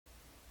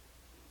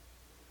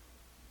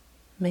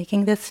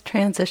Making this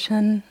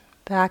transition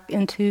back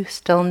into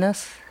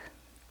stillness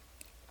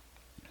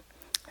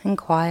and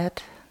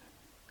quiet.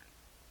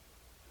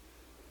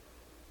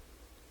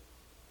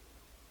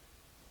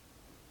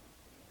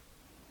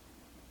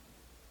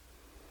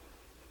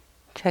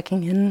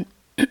 Checking in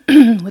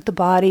with the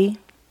body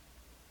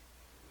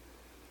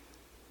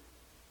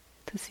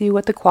to see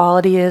what the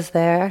quality is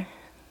there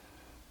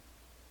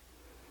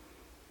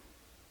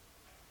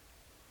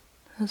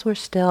as we're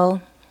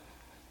still.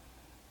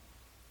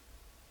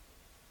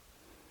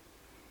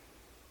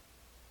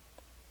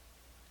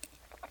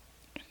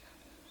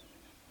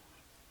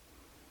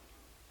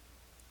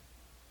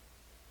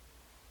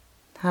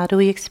 How do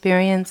we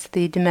experience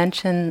the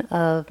dimension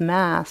of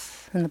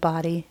mass in the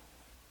body?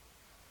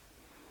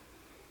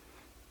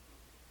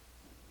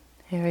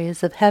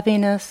 Areas of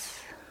heaviness,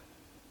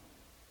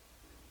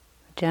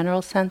 a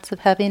general sense of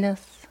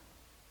heaviness,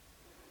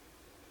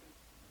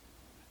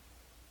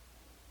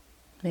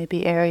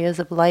 maybe areas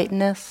of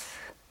lightness,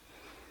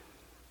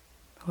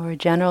 or a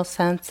general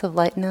sense of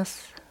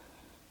lightness.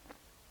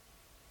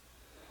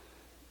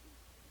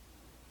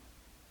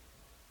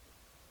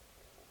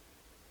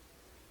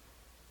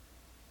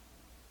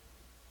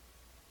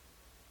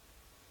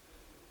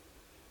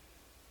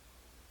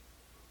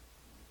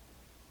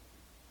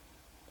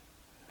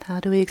 How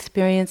do we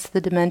experience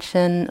the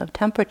dimension of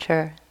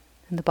temperature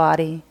in the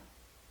body?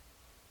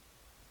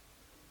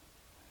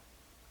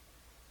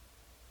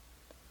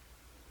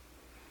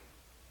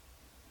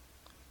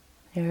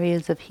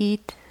 Areas of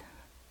heat,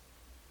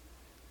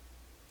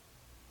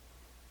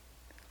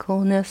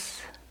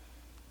 coolness,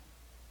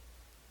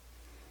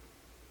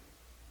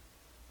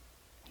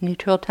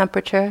 neutral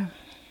temperature.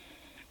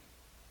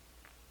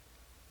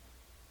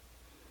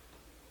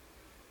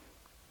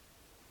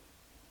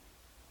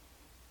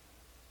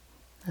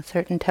 A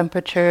certain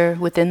temperature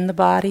within the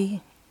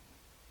body,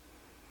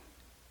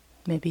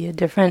 maybe a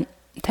different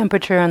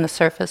temperature on the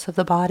surface of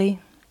the body.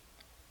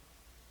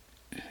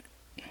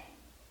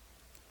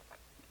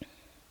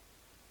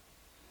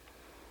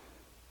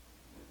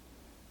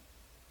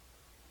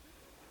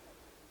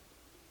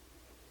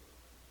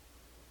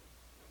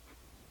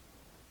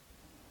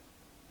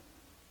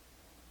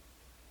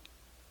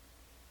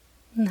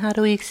 And how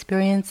do we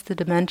experience the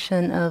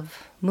dimension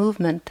of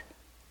movement?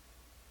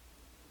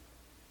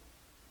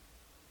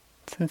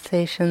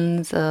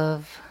 Sensations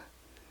of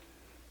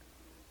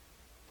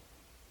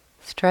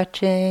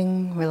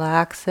stretching,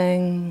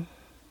 relaxing,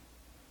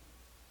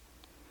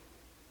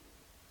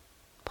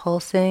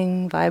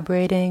 pulsing,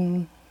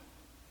 vibrating.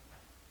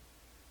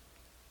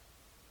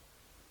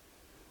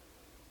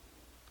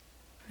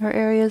 Or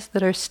areas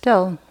that are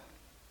still,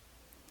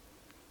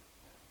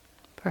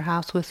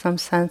 perhaps with some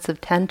sense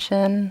of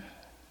tension,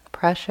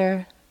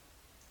 pressure.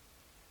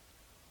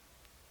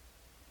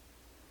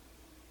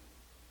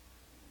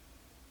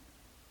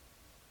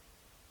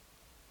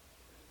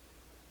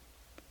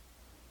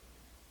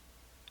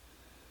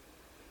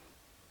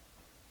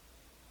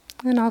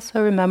 And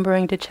also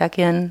remembering to check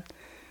in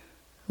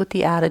with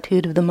the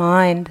attitude of the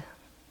mind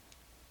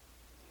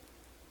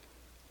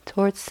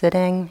towards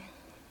sitting.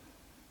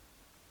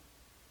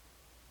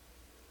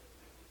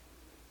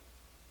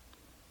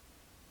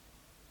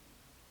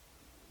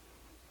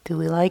 Do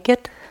we like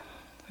it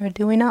or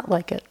do we not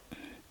like it?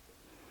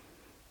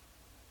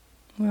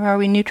 Or are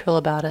we neutral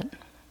about it?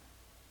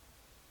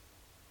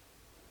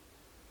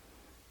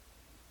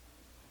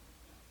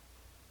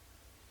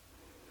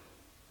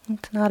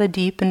 It's not a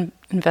deep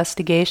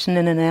investigation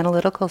in an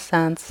analytical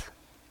sense.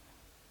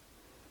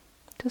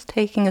 Just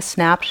taking a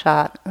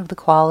snapshot of the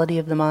quality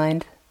of the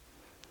mind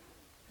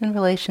in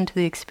relation to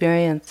the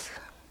experience.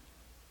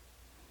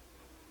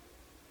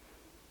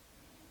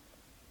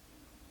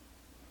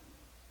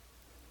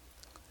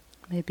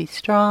 Maybe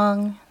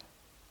strong,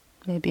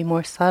 maybe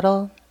more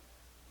subtle.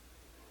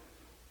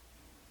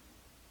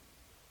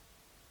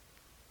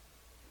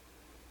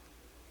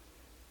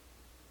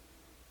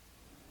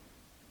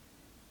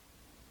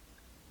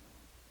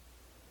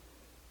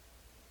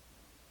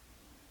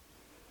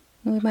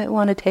 We might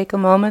want to take a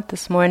moment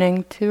this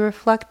morning to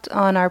reflect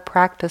on our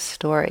practice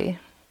story.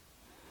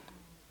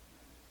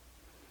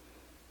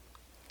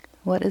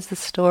 What is the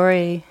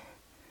story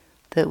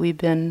that we've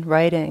been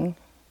writing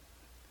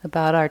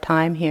about our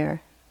time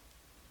here?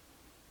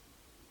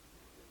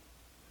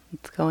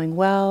 It's going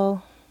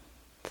well,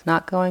 it's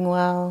not going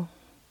well,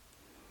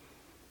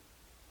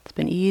 it's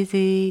been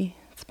easy,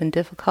 it's been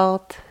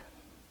difficult,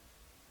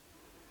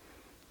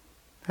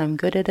 I'm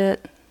good at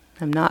it,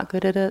 I'm not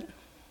good at it.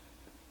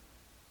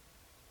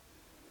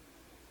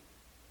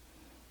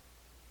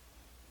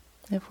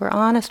 If we're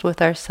honest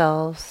with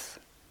ourselves,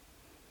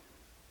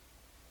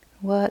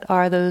 what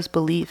are those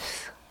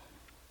beliefs?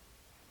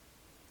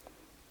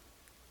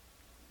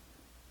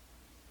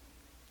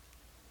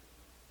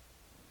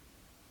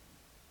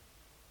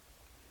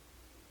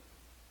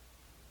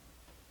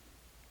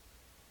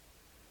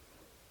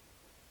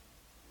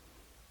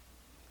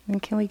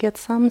 And can we get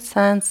some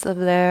sense of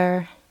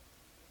their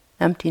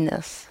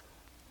emptiness?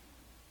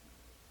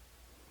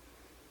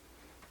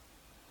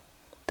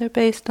 They're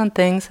based on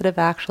things that have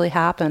actually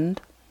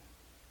happened,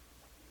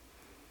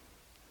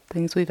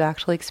 things we've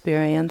actually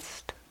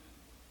experienced.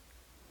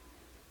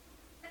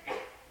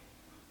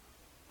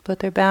 But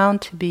they're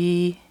bound to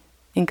be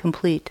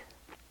incomplete,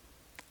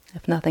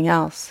 if nothing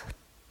else,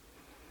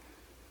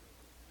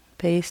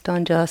 based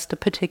on just a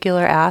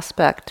particular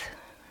aspect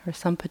or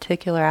some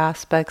particular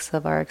aspects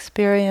of our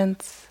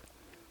experience,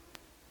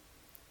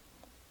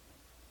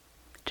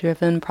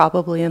 driven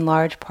probably in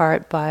large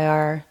part by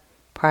our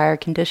prior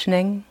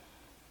conditioning,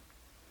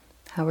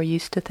 how we're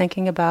used to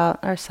thinking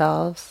about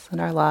ourselves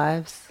and our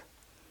lives.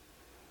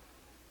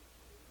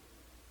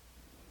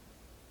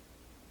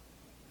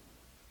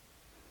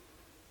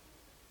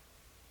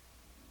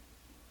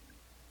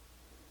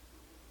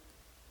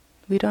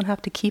 We don't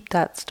have to keep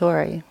that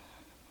story,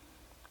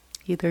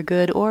 either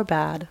good or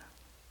bad.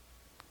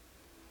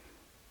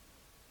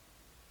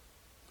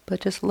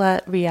 But just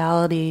let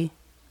reality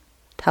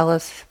tell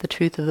us the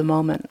truth of the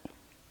moment.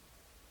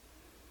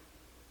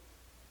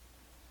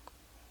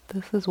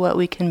 This is what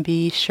we can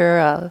be sure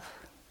of,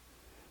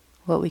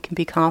 what we can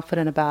be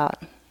confident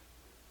about,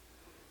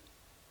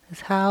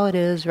 is how it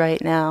is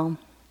right now.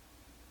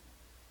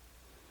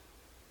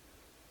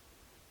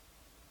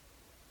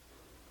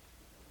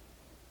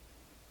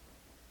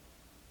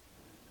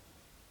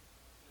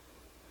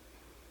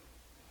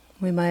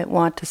 We might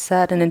want to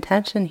set an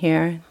intention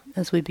here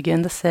as we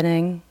begin the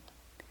sitting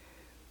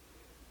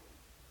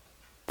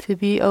to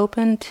be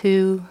open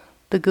to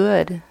the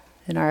good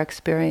in our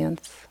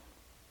experience,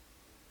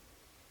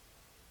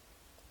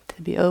 to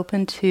be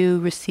open to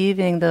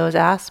receiving those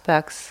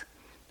aspects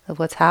of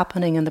what's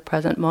happening in the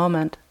present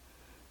moment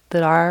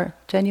that are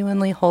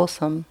genuinely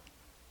wholesome.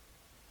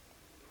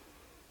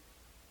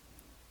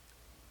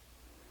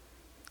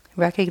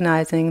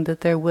 Recognizing that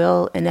there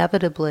will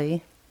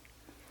inevitably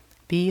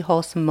be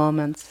wholesome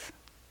moments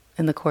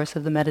in the course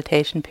of the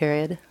meditation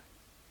period.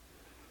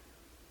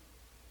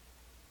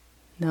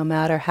 No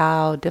matter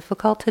how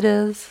difficult it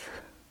is,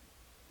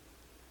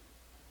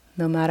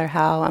 no matter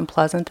how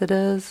unpleasant it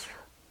is,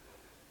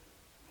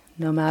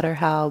 no matter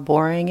how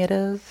boring it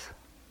is,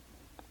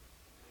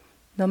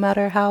 no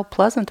matter how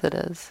pleasant it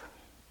is,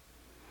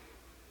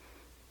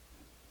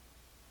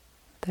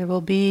 there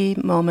will be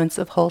moments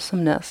of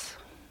wholesomeness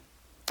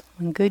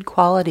when good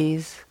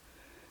qualities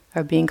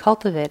are being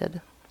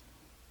cultivated.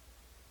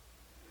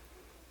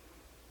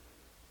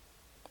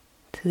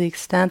 To the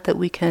extent that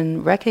we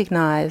can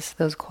recognize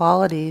those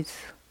qualities,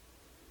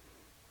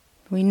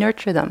 we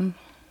nurture them.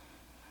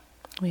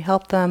 We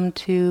help them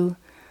to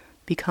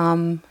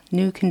become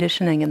new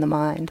conditioning in the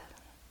mind,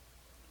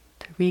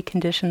 to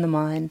recondition the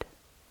mind.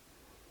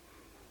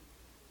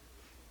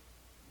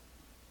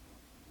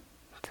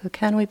 So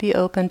can we be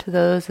open to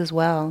those as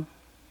well?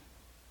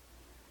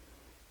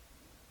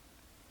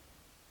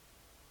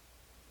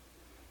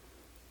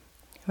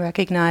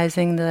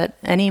 Recognizing that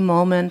any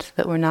moment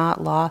that we're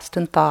not lost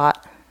in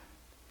thought,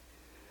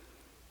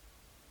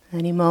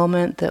 any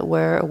moment that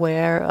we're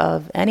aware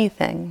of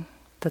anything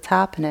that's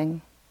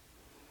happening,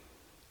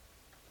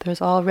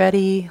 there's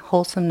already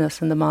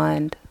wholesomeness in the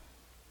mind.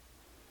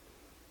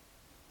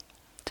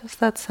 Just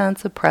that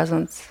sense of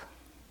presence.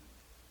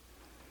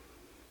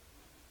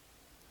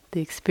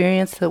 The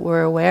experience that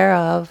we're aware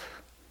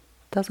of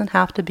doesn't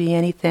have to be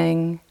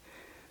anything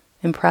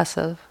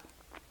impressive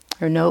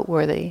or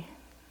noteworthy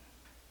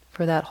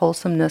for that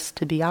wholesomeness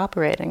to be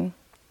operating.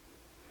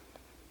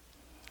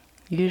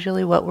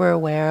 Usually what we're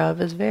aware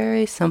of is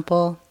very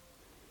simple,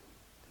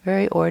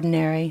 very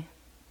ordinary,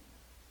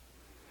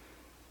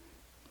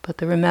 but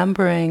the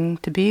remembering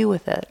to be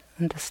with it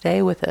and to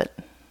stay with it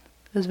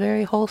is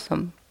very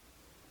wholesome.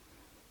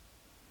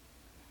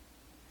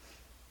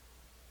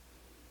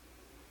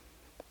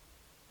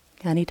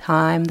 Any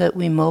time that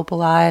we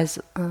mobilize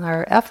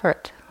our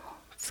effort,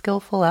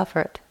 skillful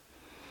effort,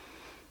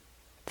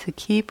 to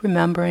keep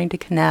remembering to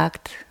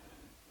connect,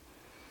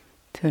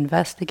 to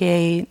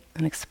investigate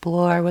and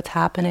explore what's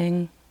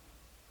happening.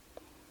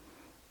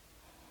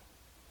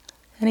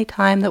 Any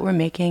time that we're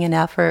making an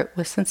effort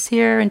with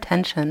sincere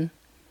intention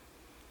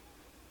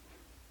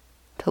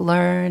to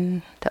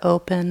learn, to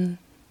open,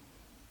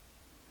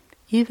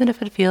 even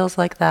if it feels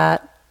like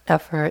that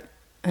effort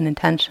and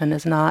intention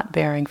is not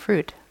bearing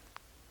fruit.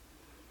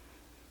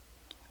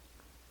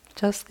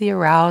 Just the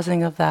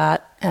arousing of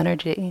that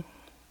energy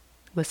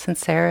with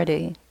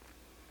sincerity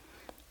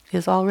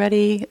is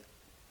already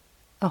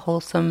a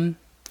wholesome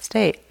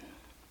state.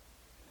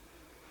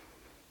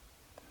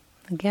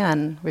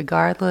 Again,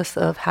 regardless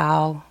of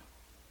how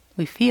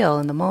we feel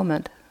in the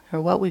moment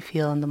or what we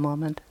feel in the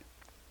moment.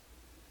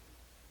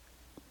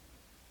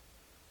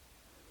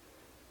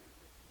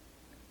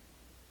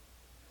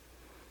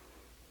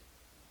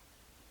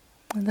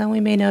 And then we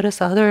may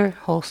notice other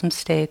wholesome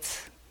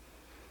states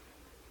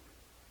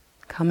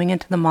coming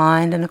into the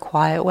mind in a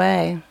quiet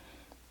way.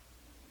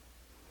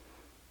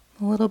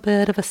 A little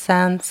bit of a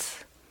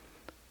sense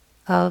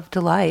of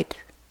delight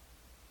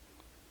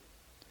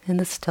in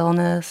the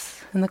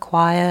stillness, in the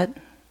quiet,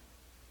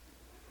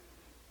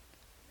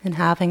 in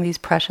having these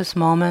precious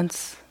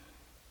moments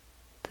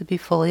to be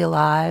fully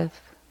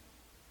alive,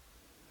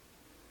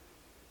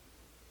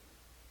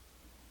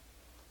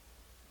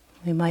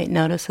 We might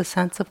notice a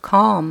sense of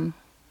calm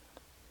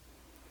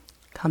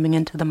coming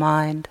into the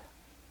mind.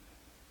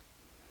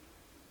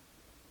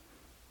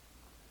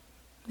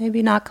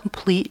 Maybe not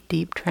complete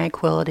deep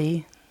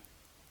tranquility,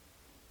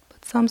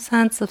 but some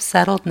sense of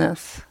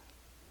settledness,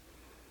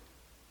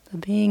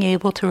 of being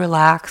able to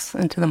relax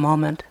into the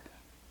moment.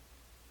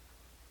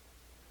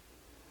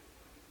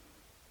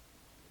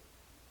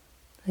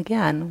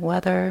 Again,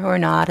 whether or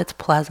not it's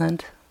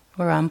pleasant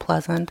or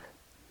unpleasant,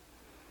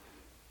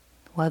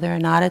 whether or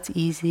not it's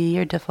easy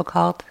or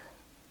difficult,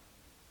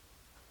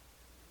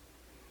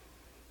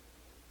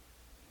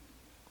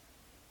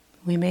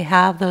 we may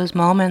have those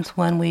moments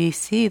when we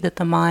see that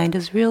the mind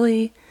is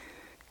really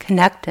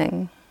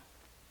connecting,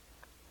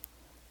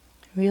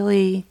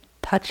 really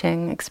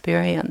touching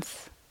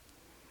experience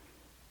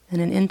in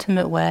an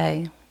intimate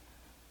way,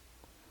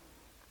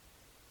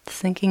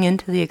 sinking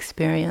into the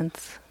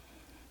experience,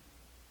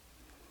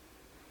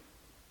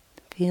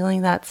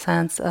 feeling that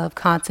sense of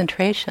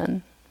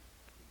concentration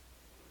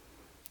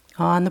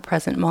on the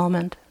present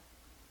moment,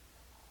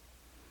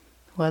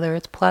 whether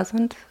it's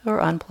pleasant or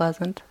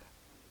unpleasant,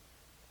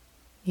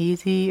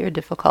 easy or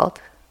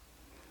difficult.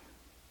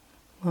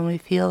 When we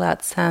feel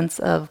that sense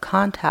of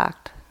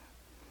contact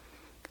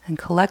and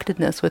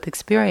collectedness with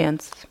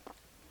experience,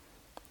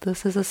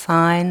 this is a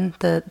sign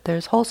that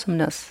there's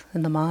wholesomeness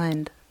in the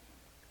mind.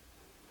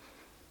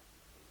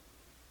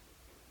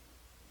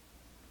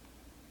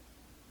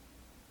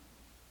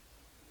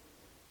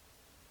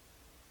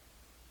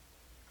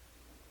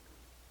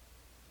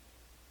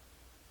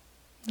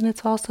 And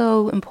it's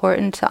also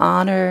important to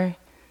honor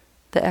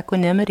the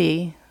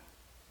equanimity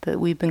that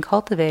we've been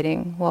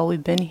cultivating while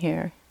we've been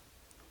here.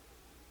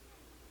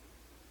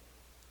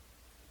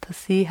 To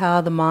see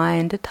how the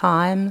mind at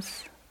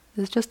times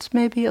is just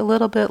maybe a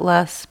little bit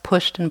less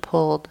pushed and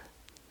pulled,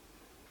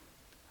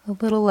 a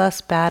little less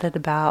batted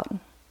about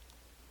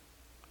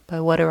by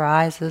what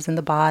arises in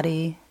the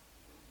body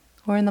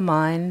or in the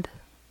mind.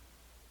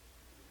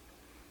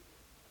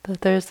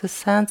 That there's this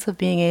sense of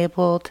being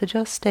able to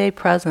just stay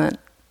present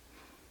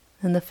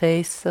in the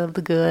face of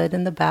the good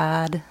and the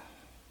bad,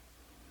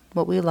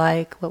 what we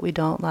like, what we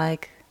don't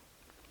like.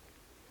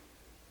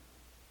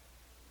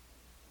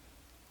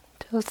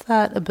 Just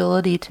that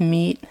ability to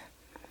meet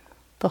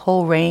the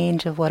whole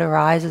range of what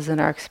arises in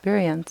our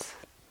experience.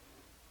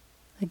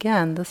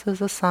 Again, this is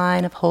a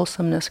sign of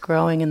wholesomeness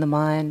growing in the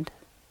mind.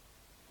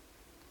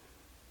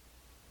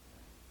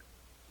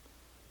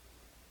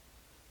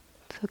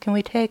 So can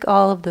we take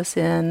all of this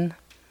in,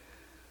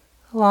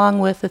 along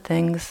with the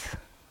things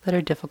that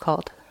are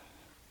difficult?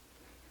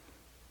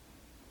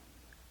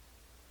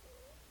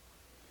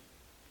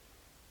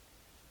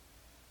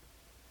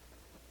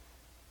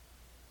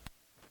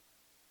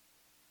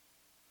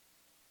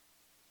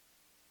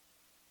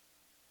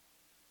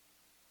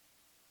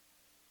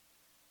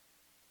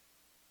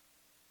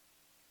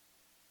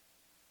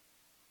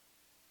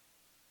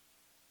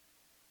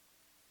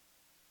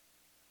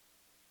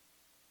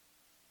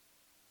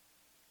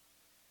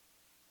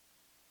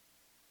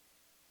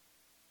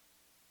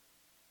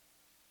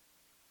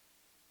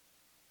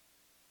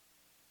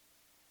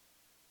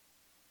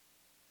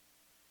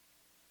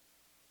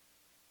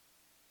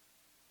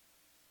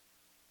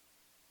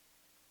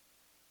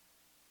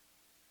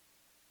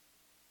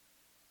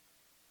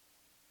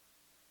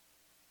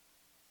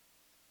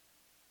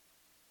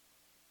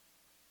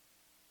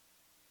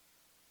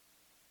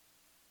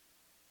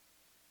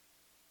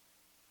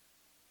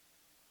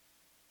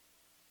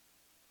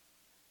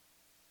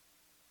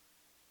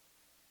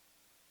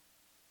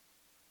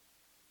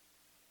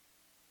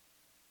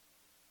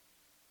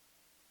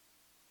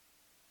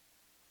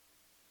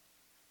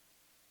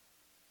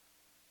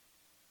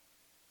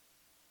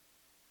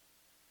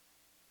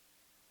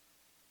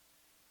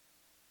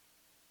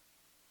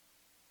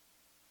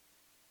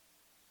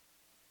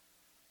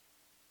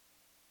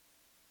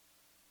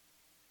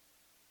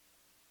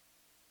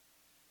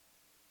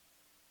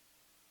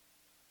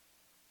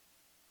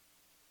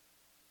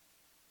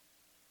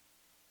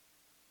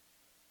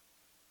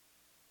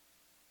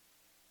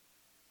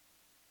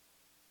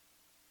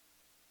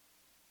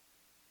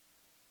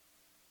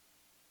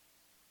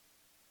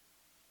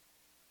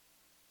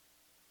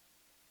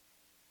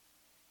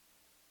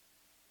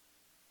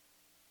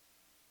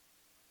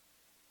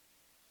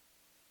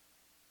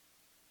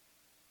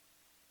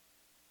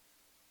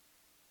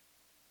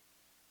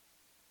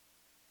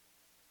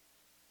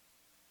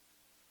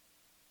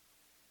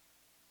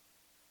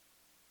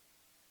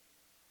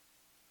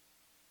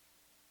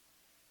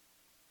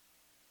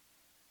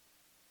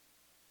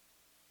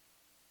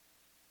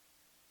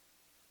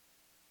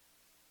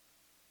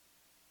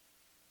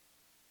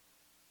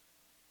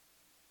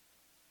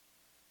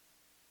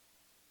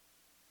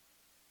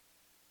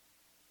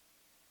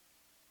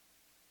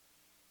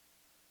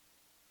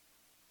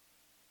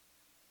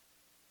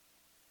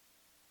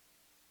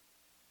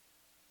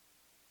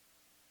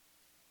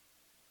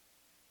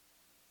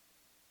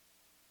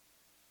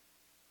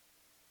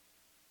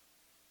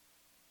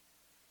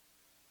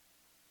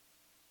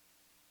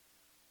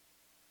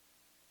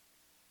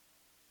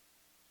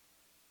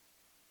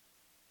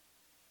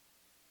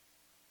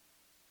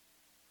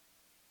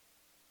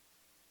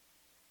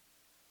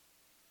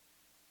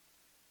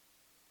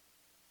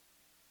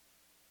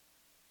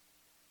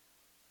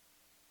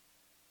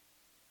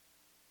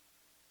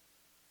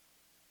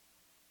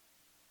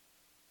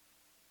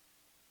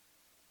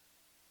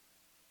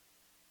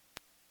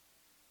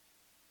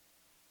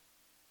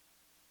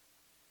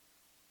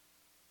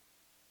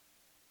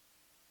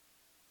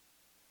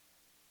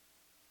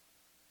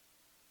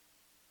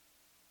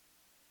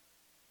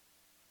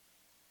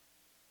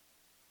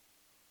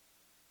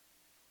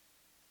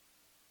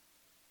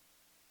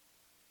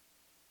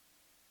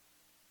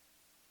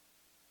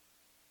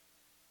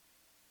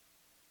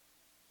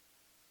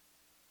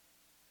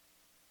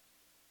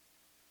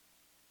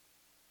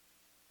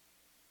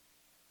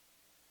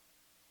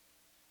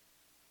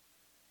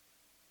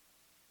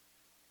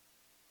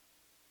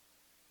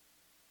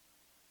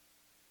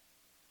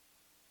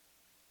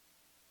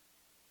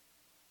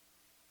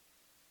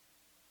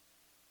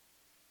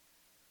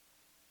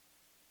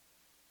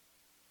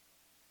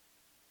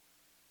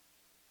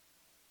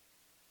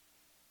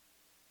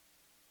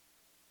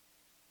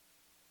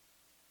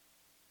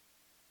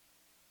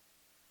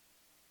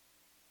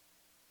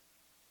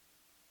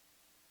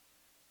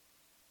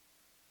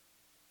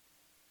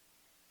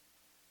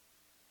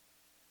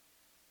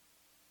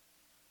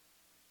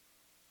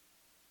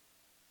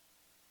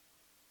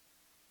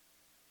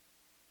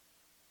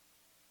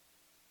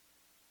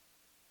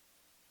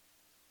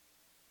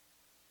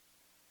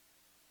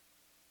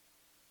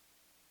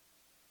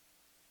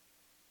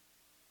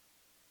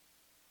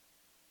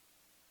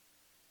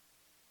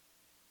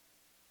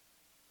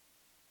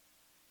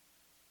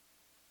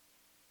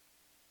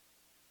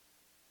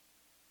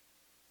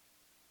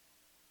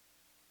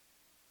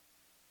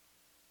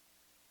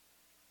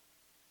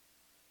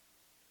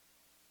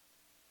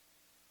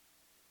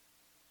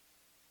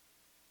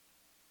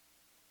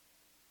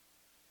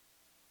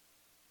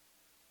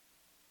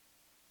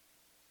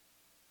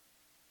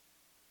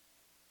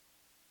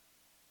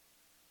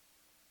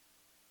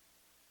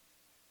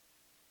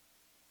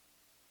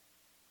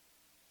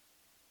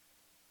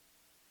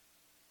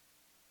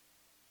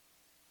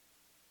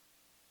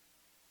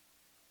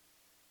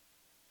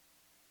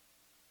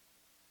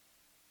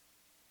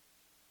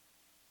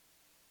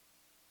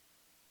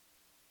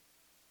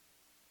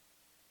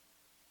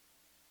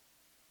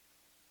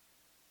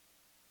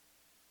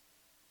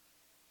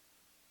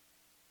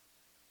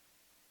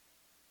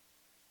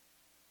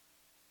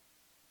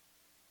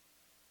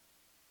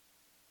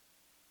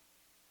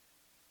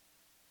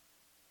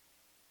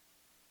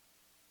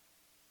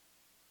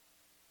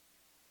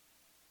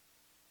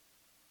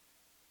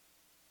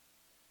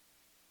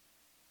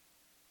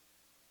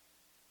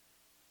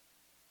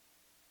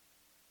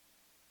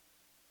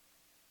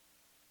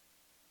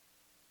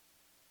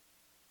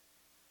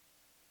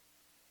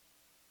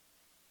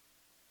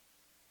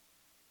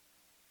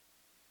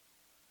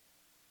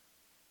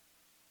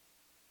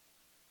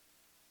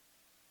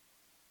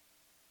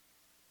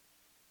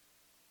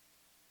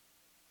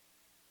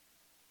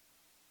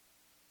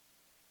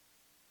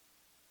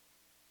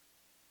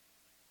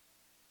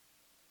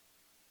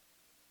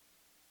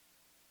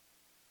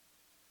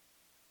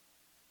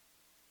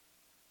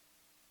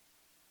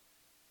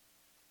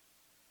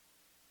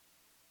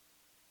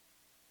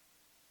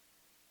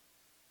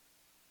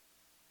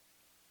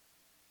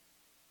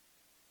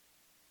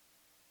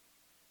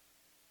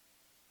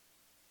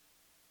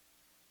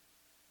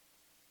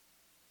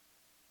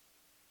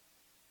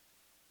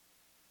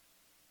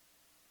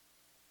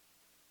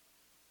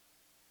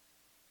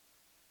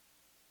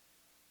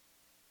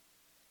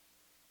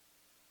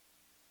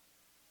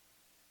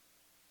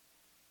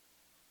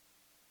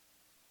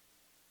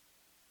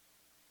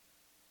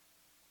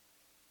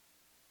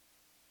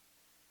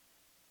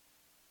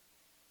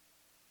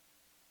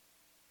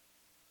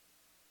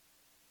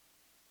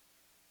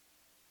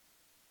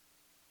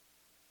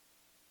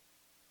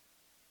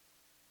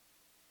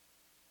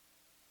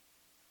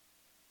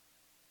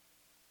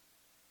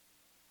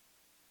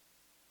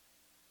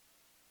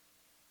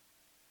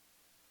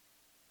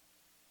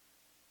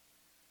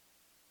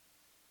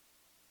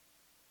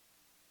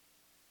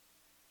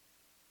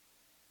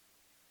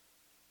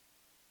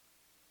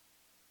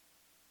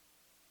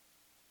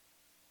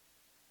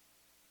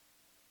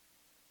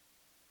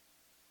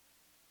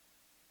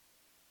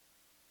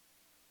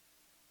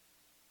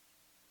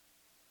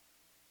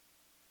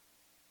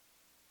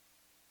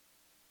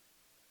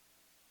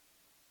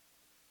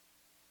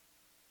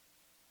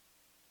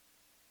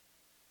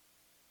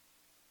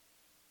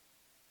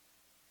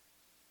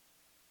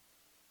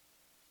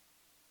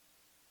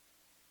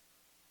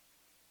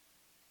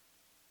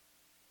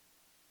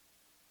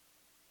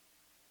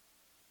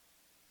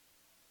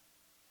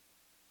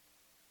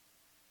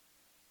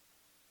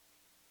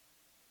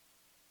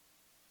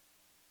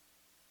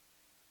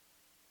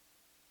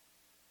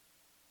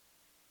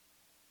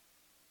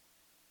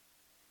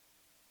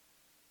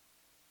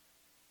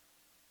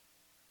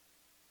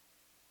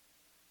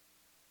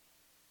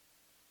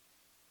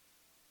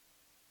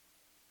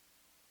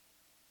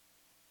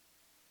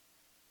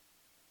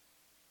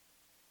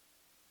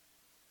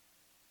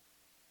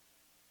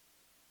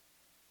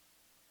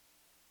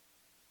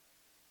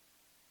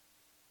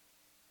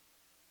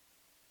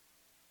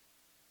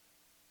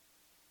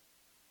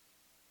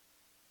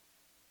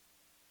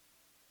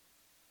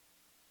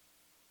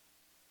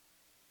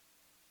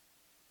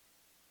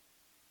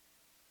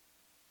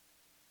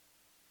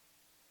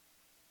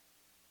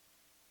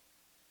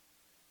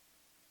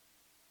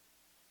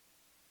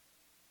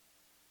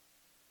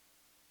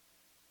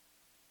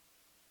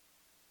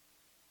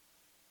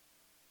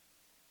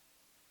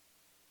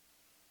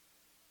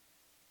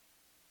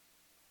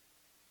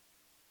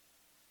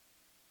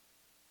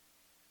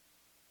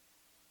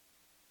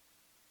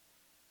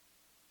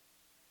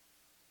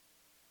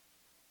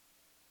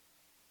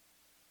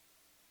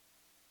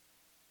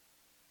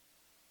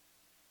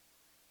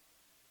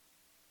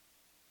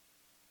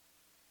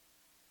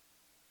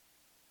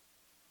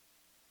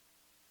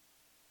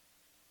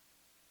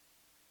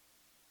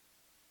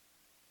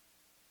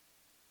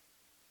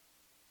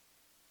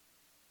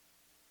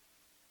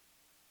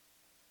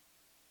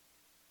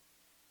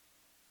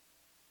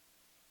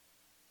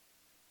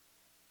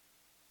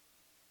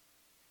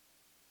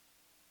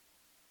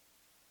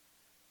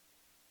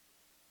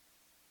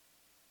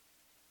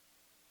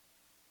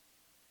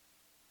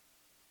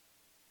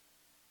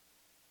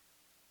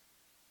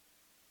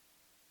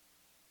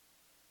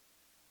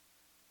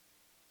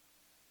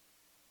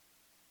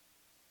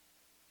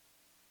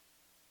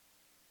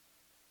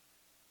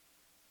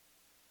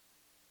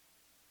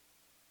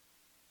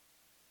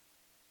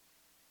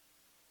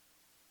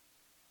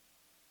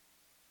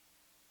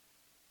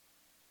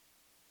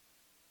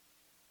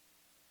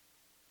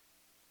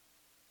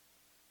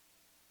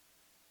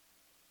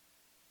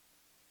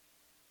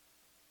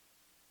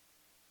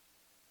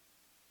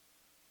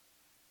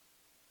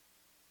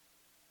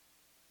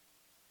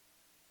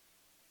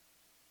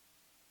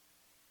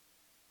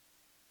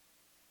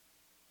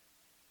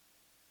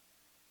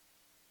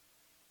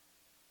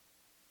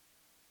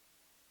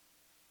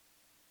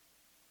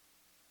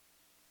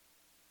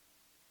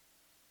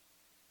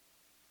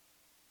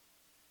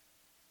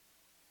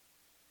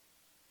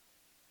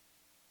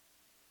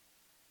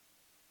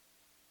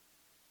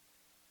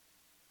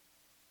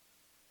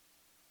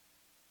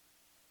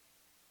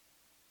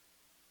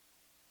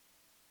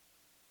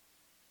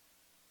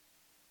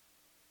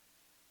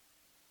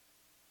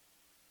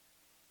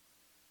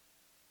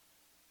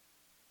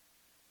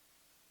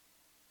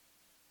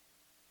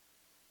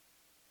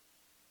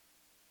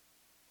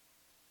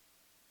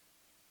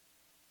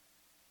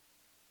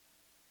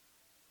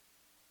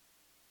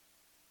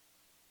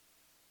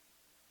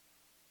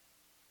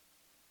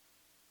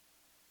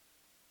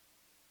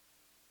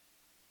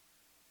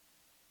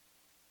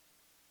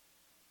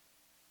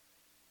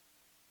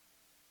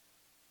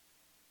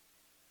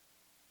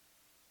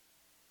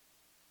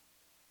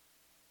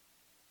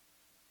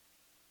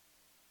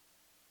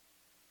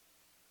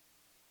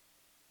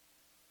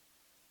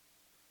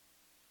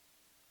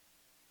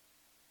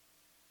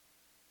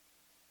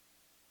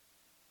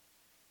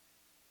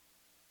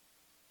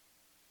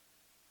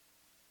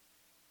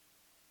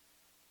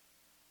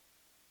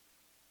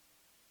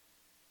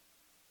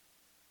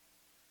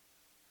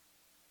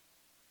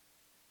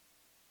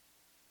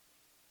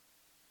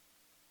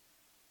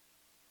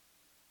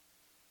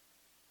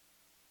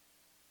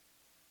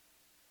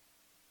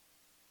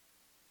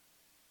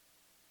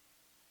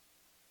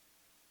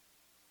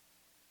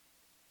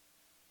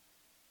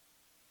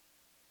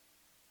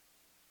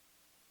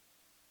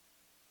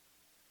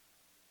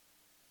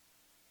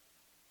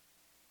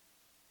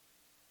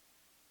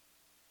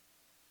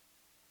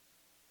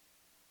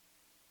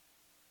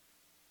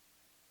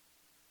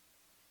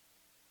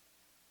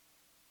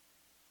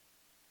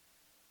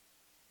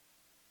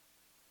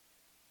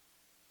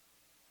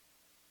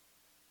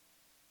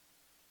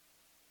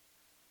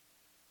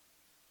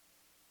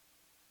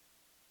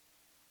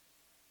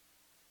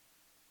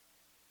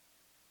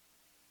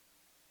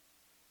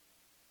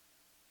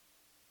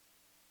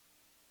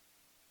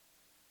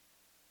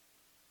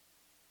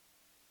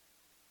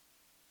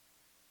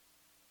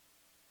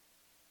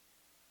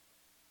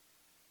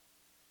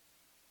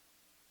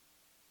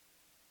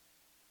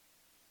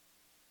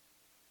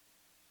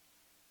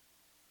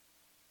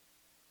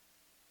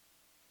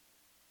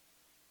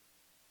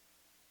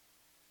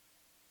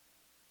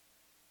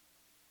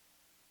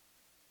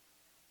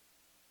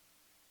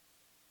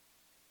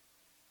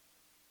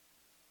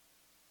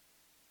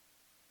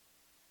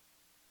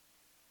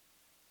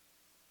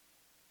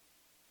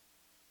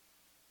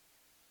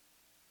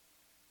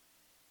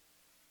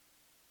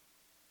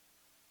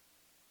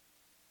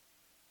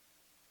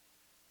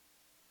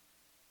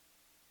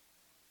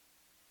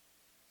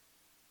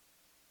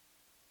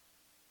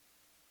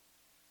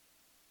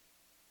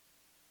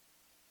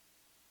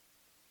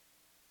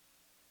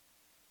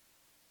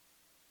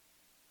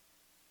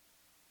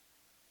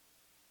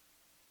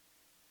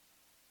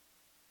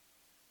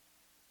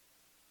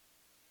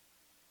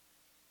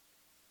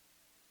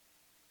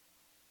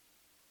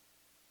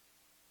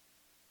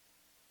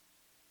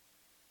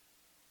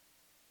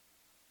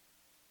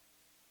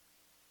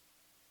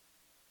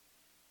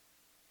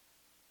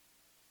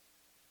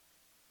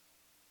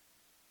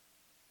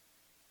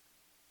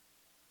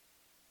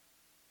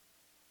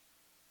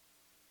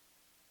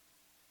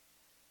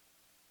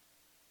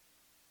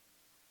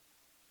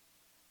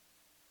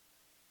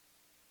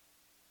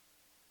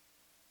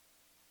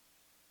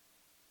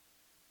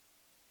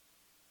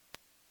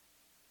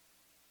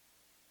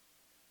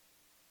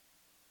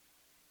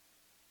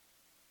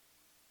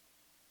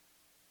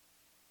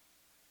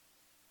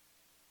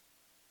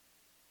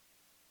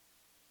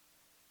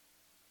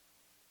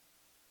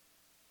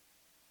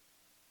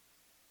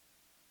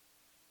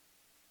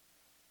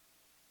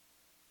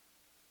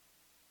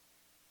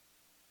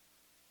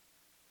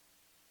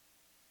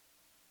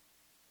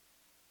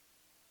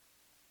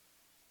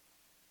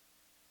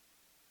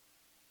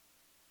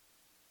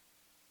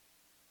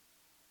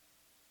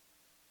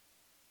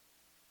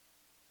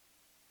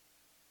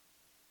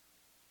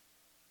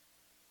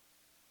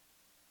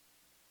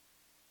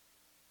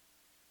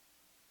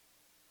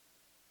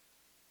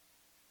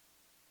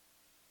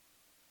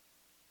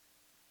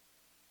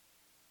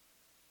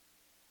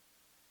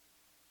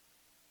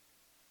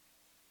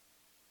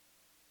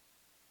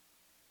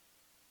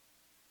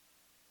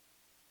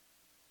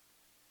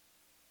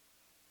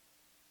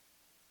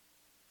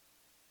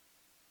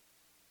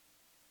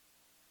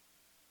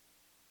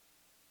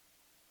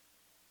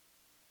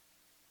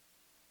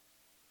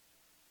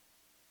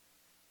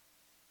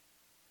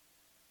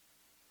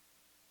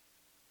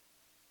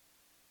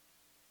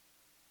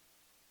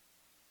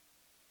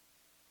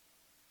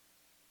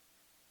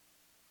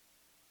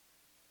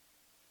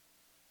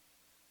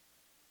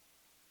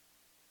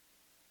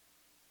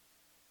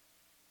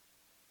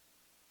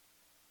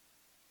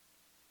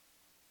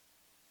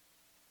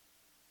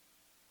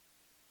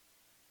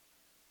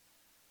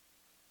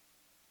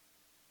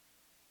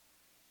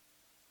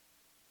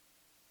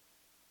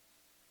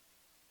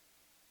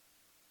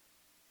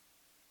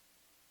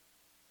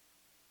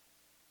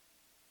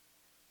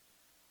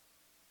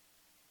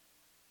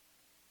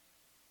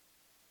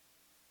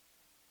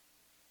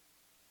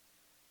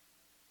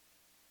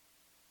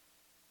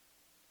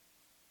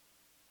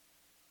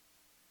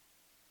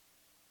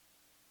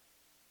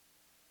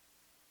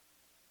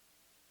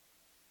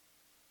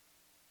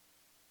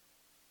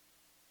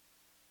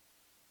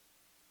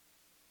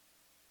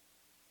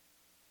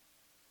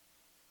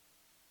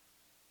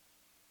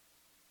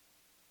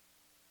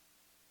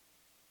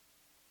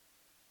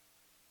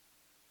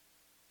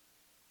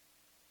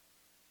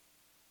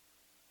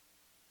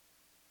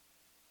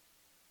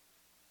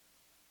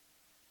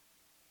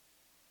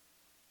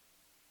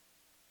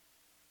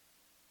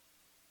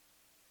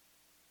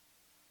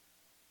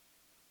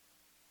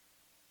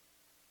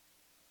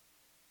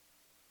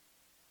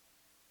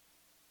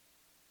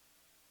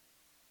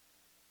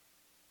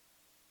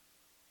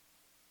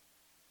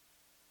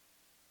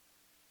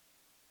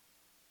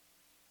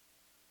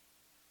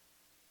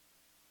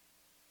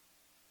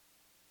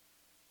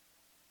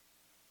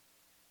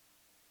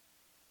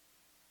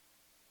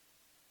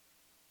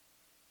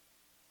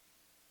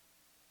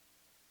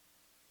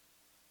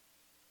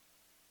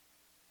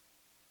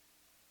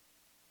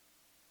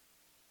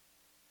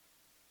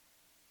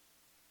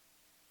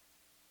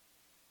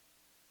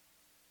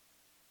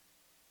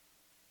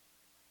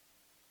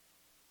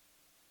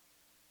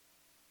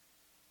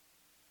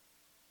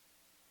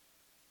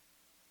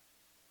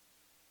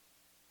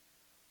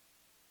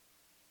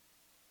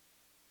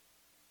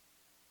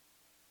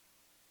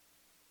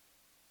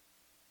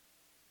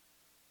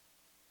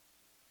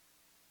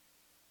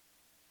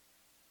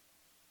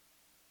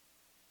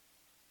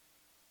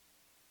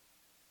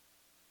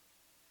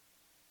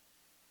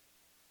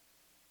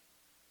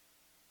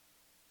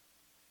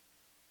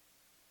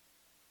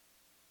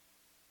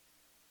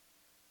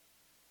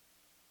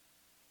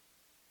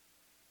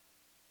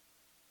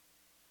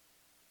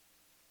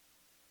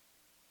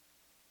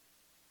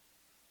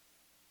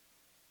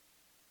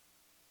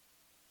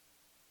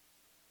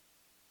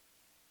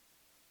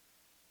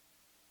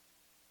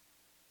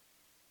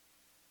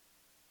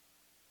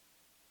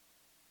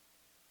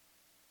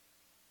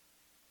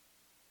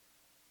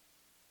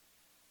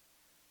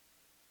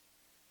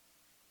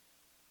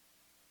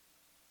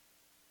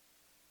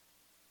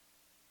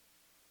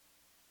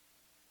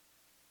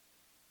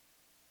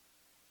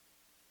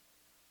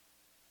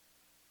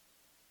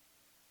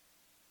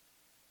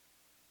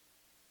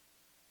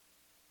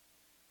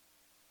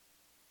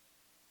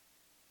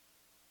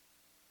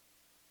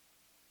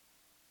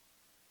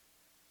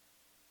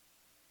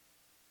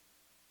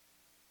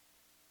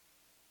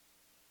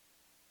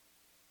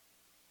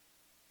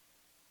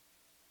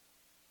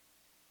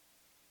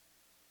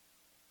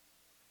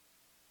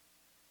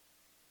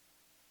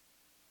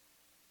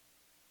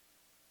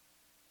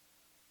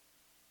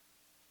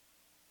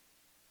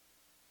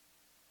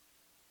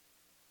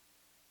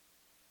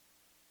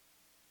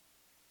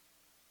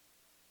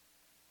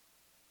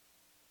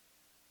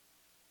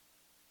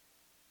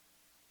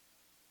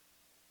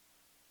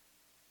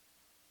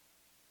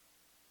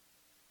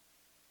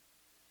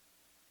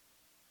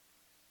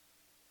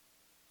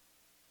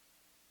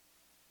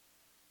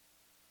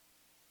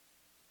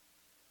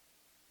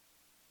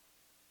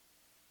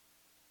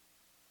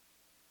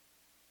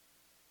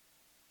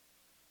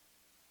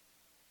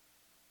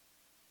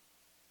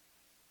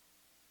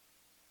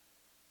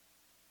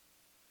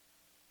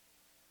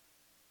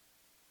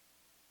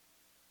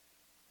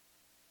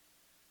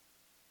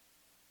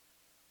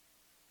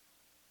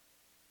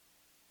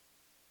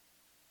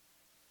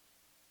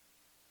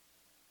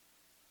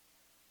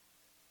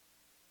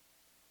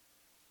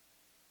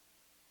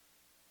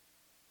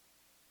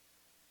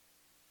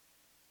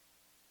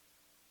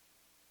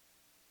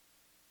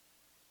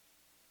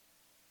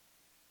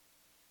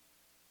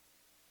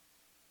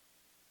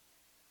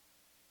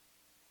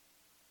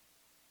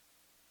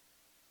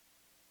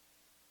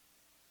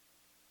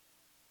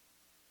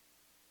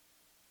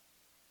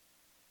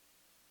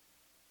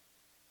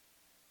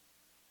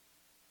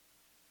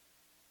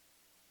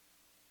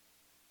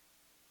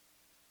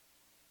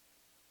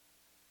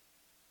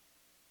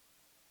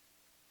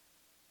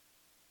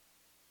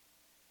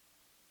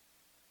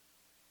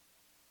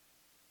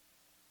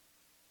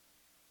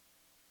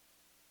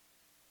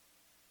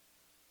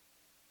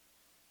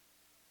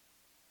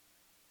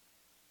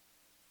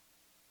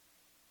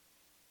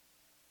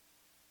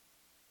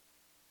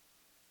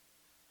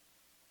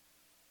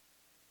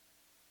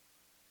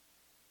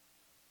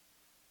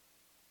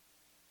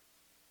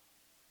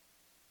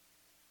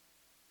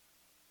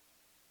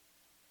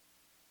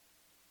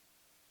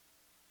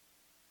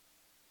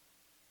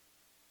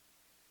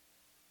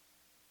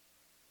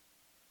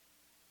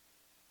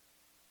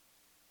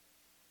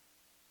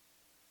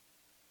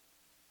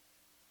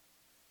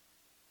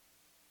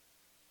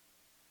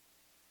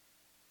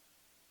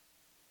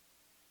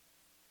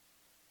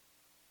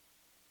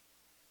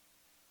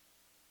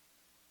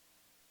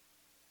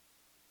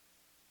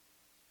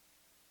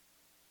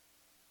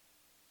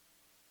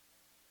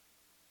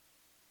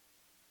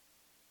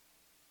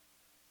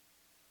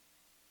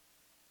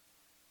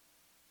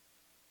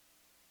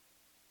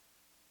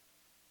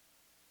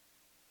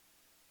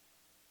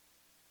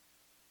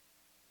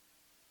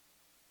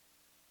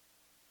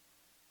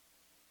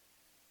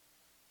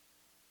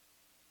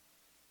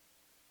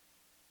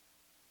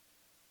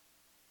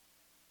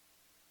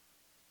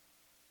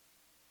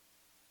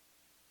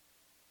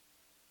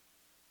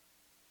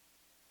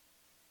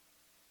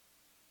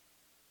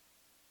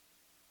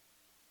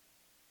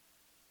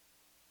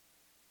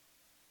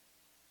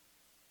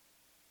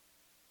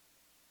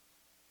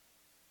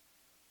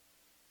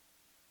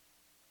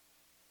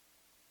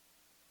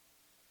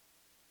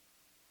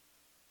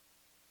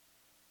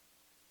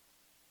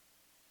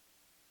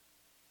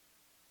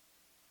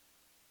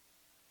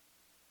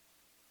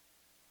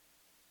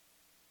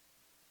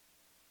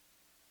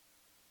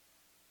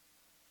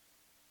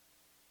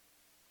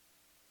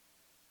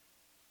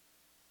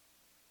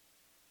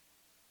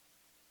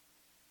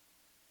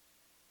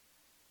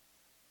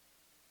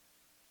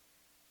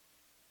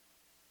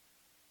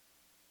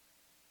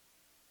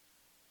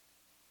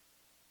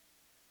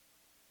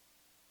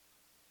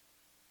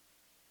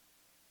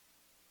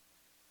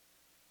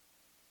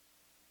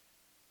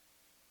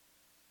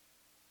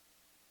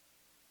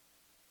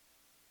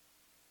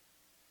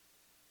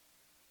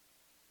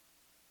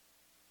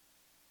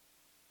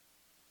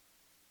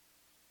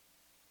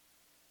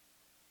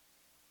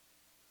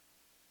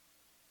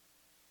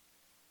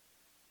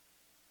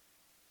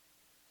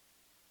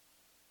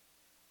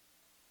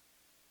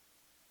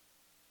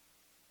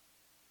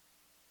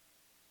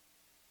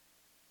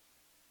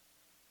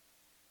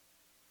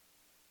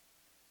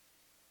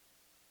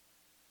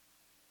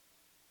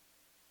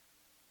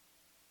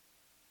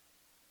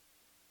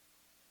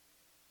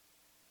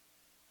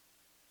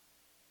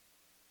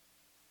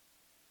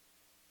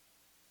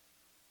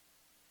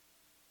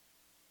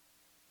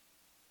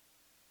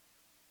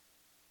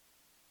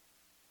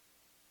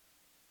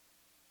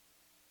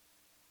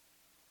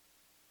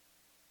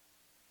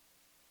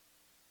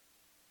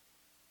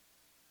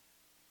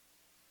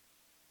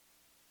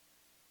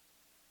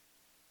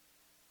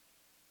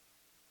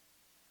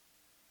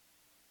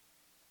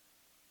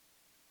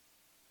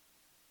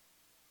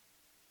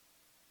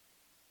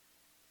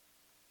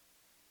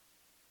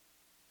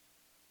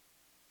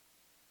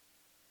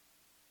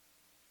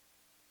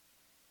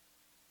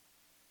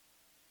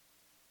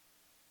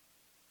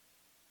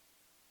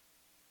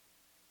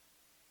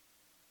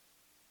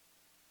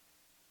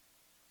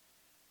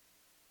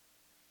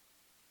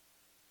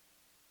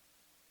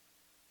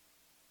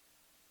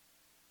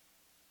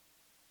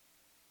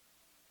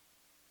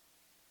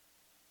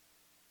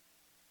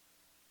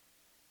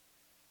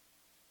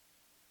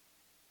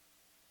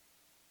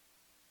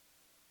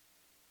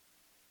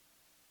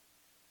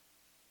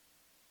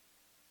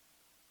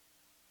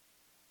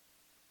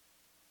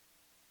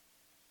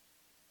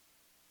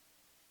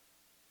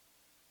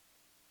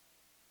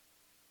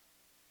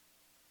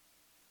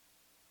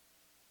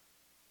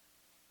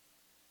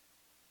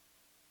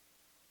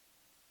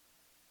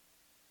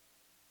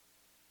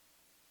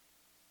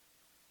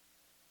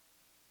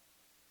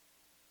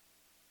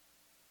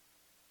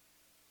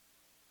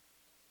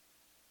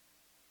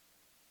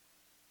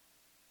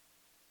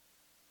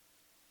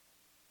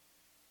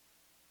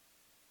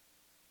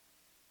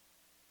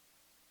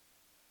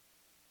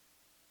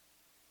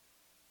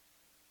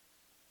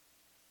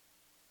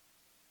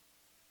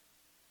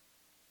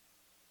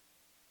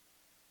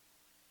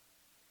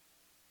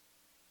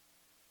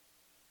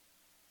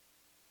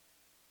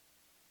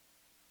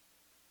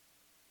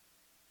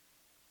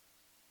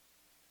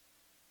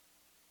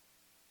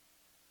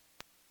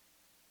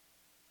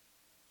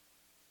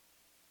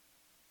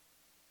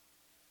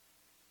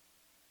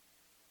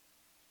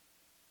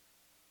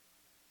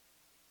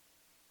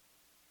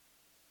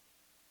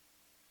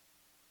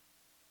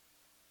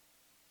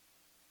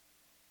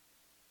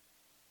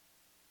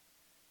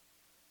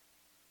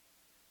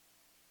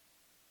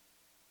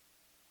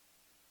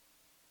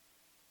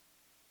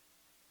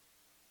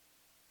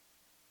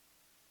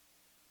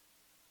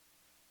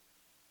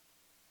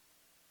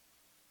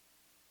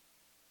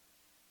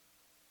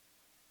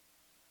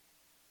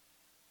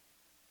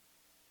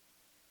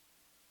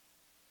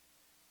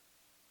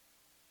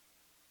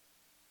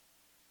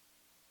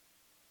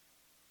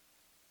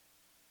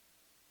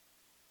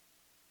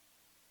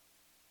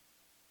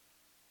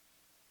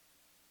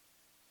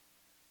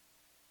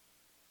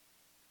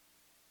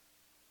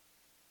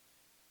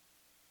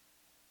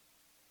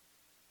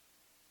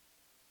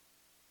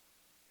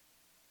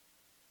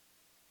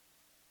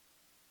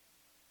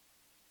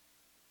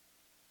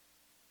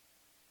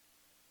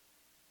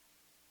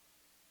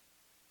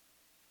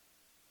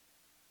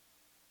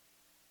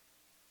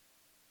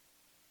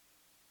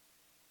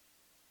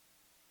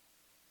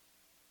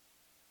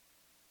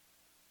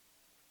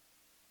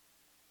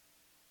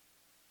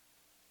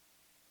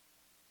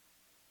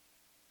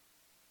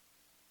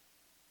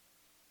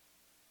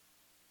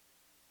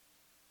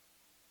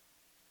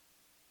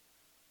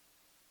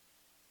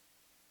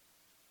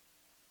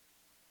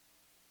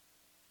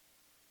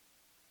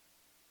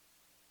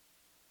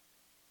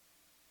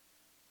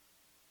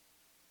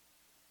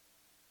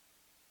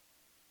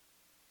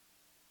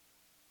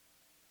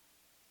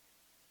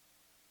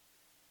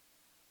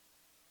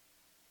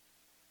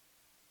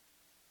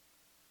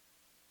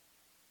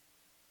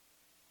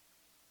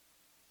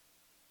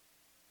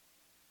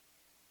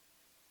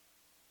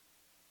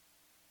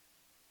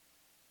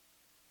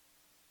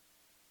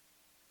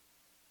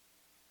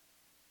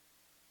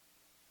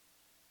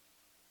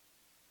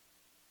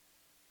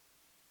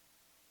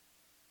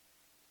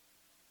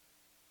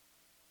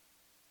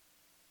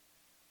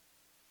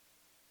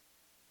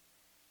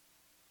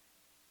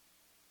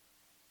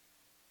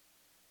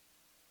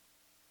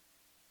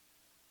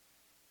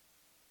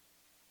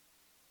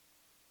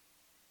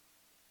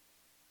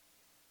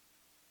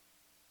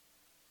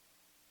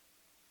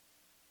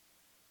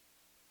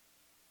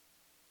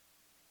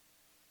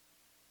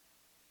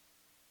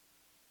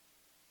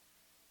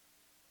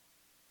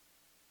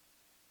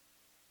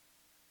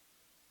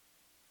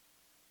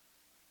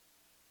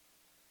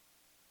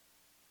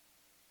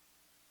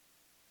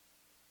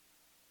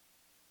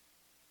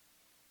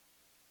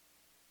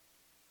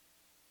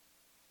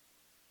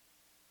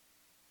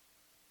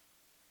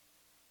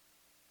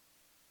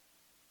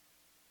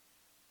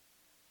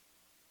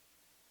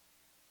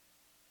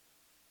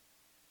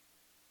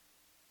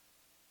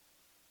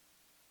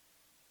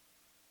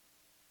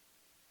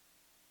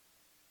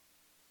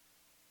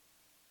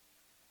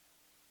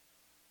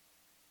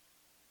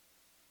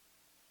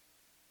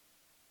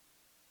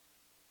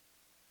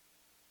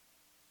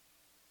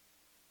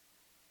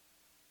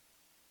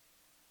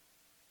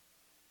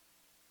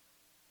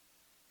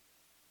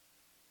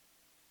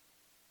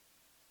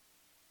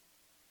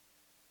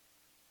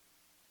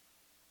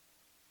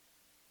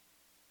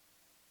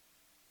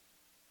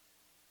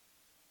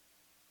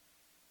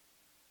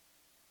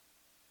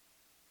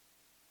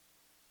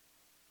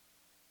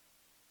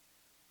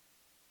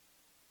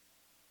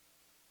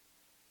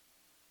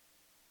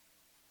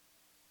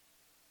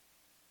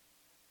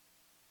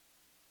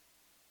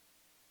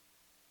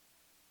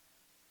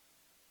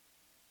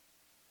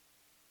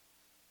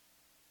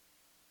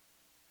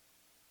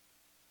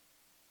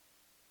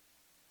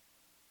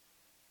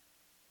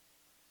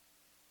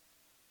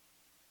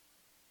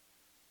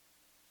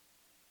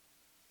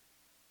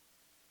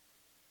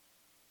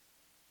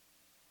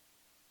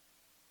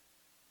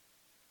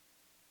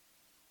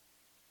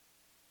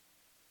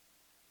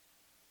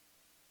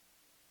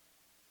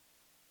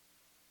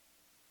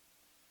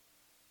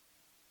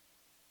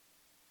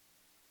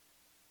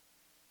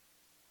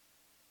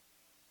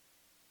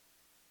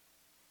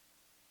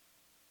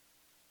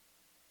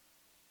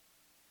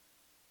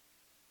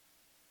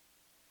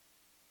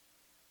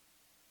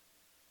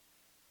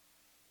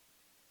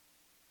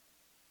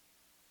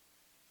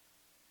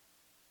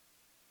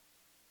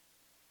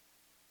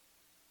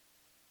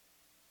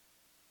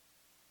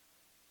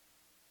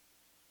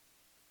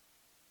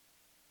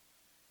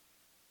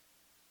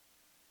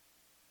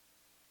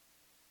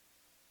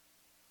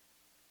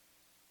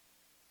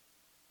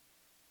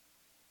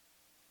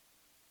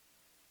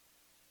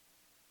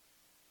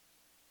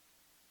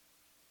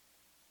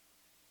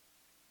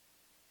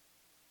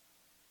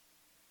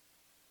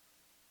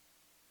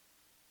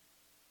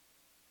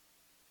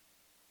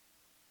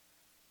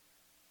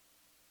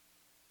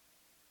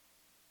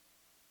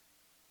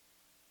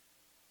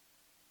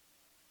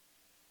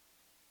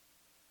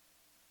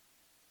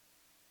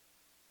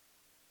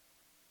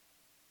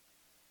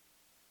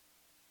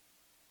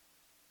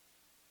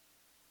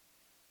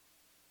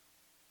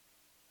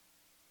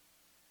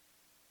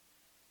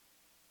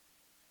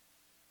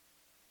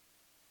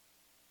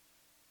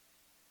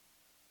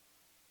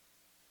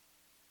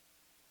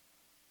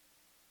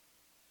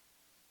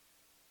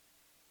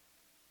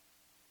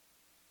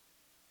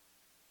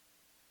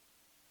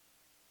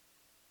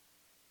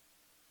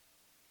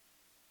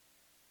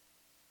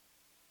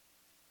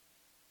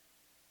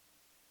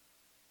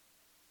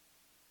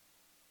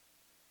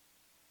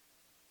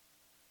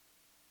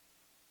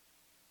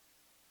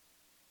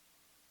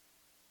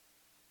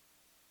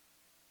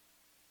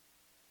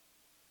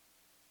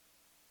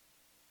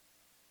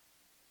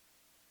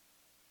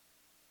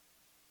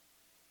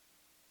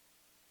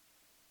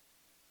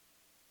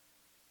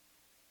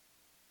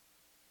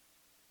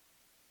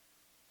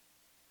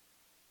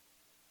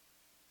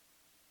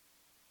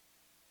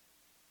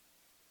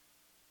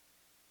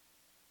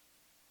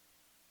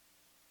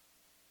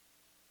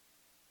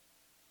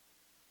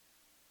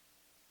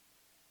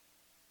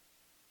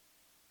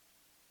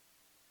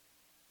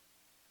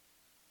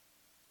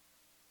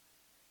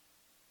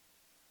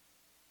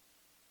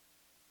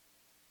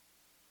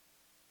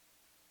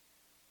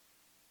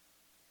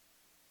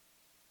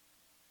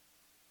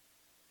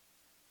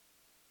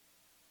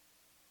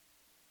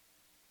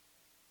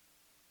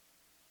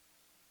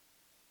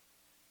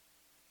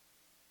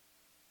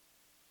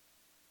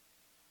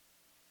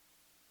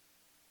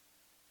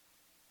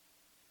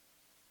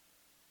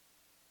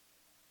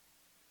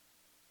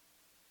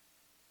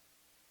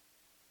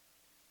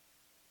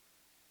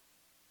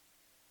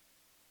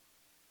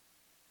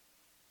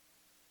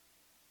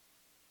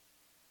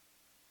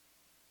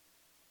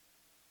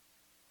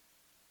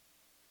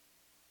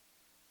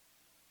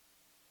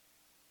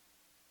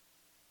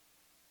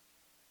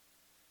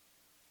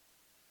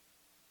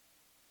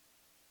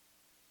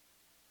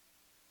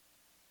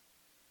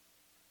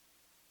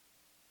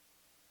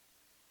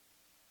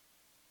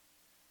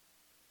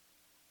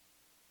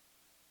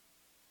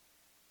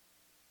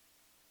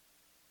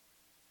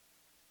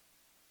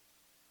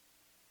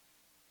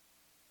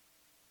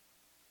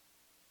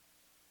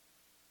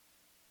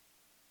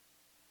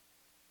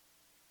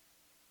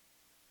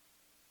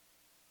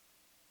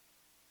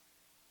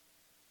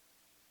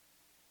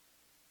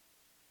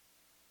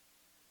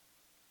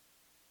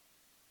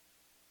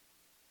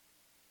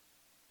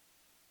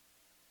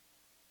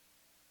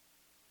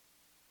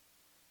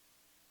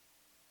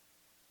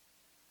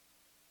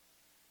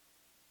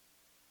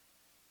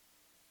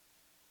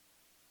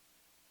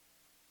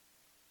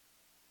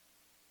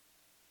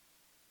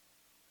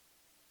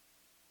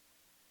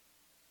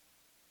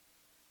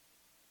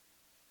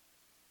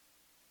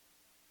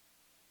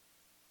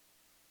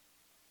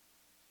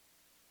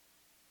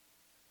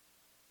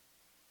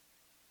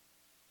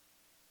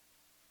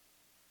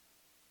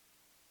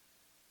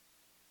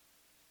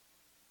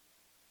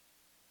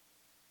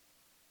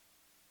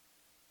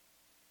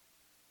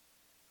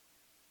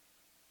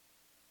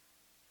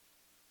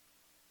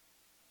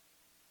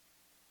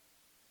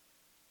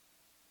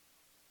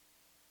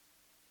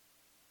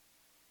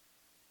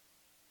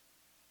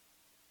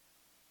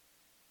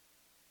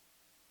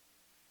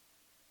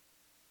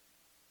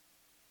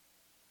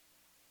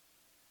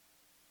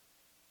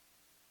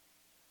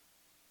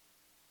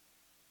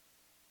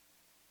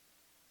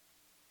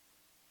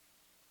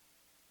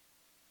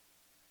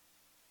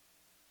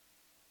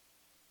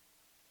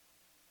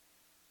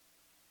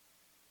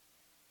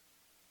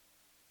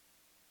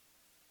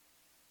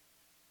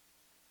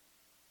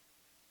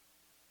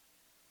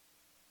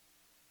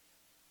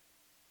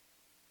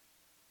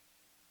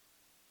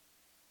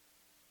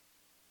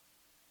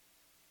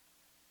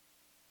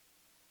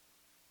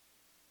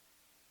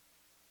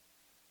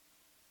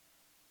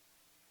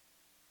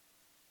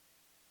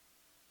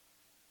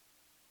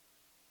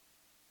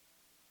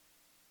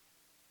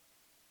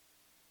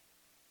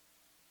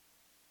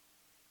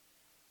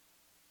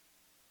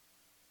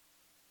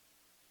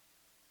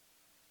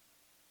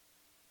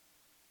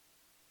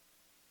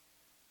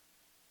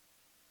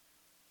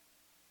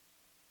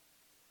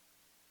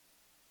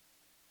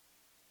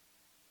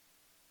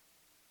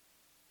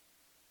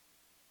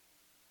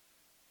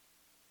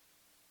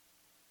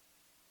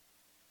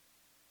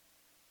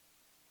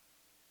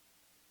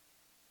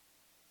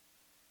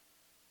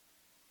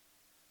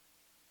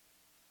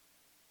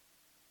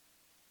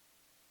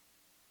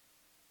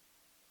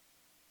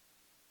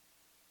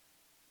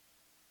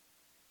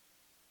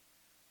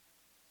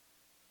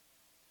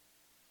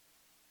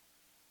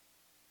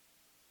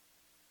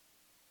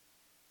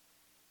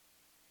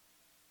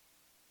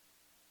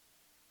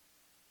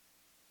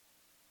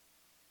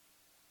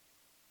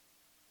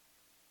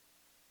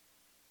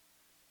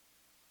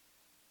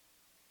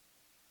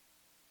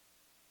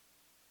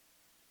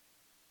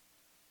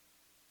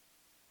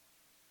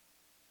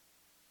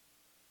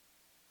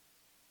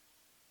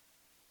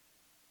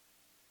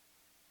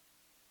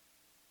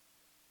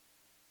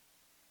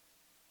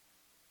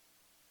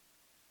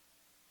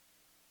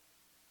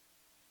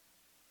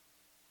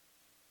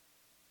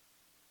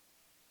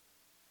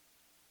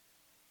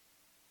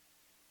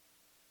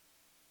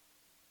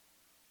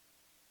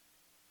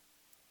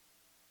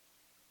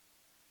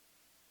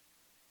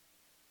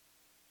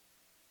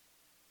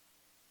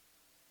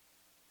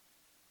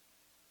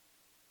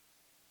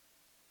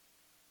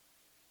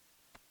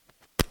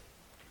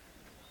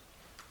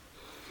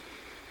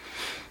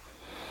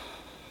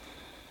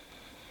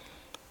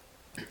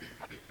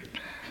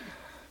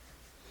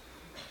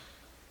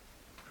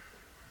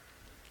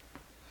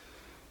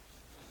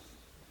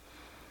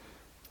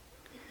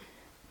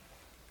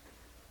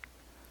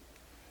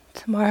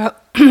 Tomorrow,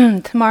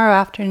 tomorrow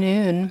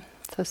afternoon,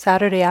 so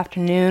Saturday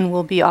afternoon,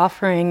 we'll be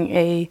offering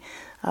a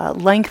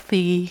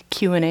lengthy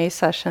Q&A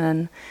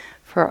session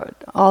for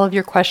all of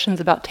your questions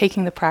about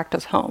taking the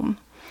practice home.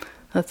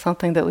 That's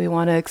something that we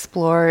want to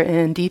explore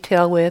in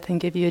detail with and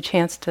give you a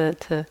chance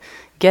to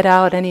get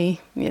out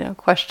any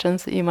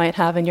questions that you might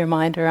have in your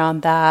mind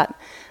around that.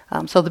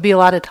 So there'll be a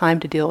lot of time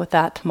to deal with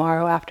that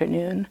tomorrow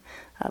afternoon.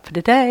 But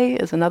today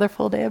is another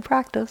full day of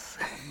practice.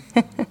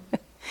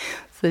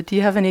 So do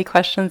you have any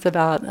questions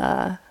about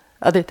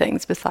other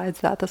things besides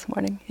that this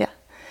morning? Yeah.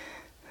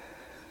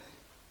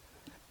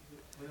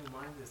 When the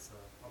mind is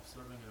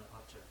observing an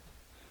object,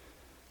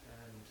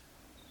 and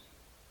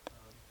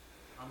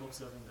I'm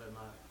observing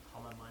how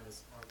my mind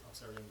is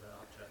observing the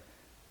object,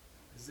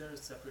 is there a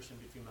separation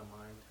between my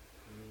mind,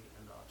 me,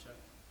 and the object?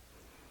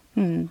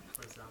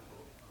 For example,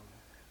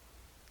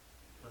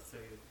 let's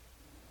say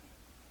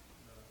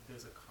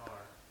there's a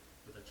car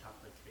with a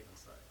chocolate cake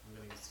inside. I'm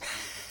going to use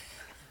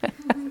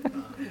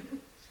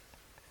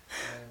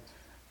and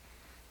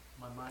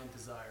my mind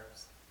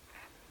desires,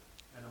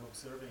 and I'm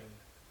observing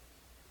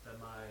that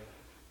my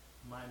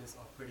mind is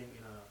operating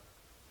in a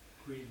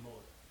greed mode.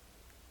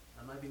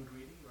 Am I being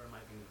greedy or am I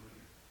being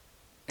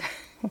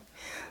greedy?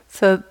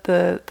 So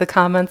the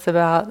comments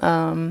about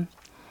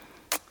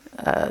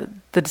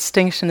the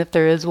distinction, if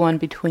there is one,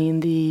 between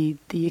the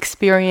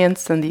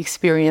experience and the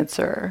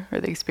experiencer,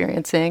 or the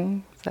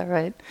experiencing, is that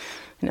right?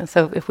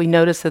 So if we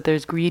notice that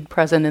there's greed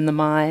present in the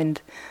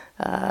mind,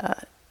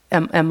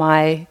 am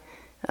I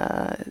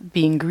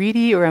being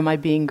greedy or am I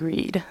being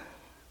greed?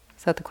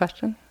 Is that the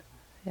question?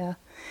 Yeah.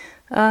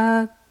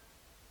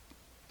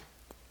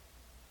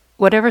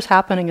 Whatever's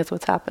happening is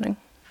what's happening.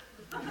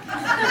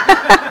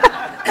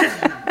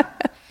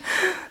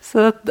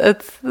 So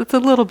it's a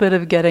little bit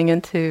of getting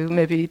into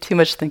maybe too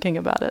much thinking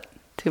about it,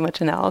 too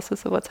much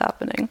analysis of what's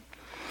happening.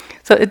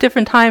 So at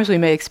different times we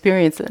may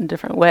experience it in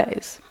different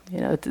ways.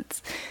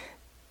 It's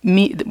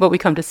me. What we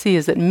come to see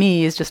is that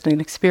me is just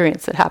an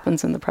experience that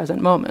happens in the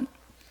present moment,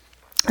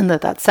 and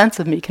that sense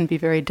of me can be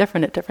very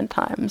different at different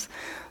times.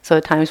 So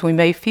at times we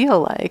may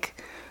feel like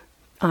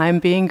I'm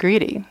being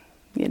greedy.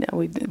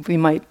 We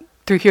might,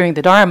 through hearing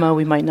the Dharma,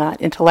 we might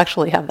not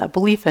intellectually have that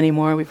belief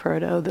anymore. We've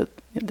heard, that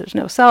there's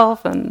no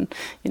self, and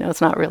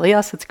it's not really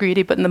us, it's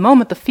greedy. But in the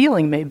moment, the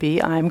feeling may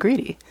be, I'm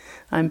greedy.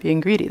 I'm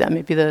being greedy. That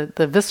may be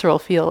the visceral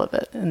feel of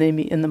it in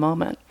the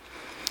moment.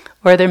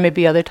 Or there may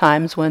be other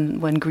times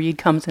when greed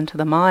comes into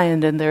the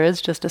mind, and there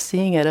is just a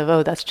seeing it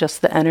of, that's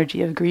just the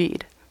energy of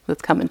greed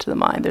that's come into the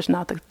mind. There's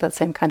not that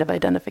same kind of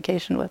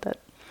identification with it.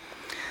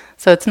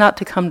 So it's not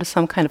to come to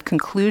some kind of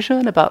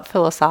conclusion about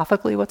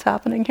philosophically what's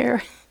happening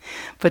here,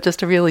 but just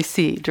to really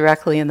see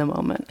directly in the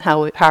moment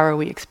how are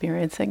we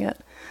experiencing it.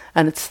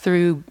 And it's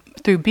through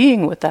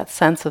being with that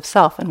sense of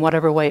self in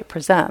whatever way it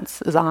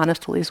presents, as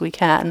honestly as we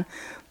can,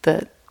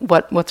 that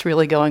what's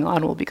really going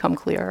on will become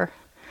clearer.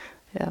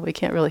 Yeah, we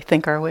can't really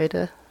think our way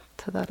to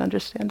that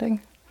understanding.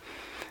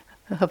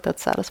 I hope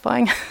that's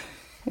satisfying.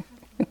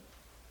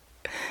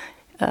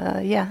 Yeah. What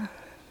are your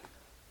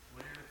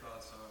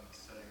thoughts on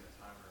setting a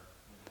timer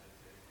when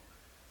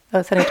meditating?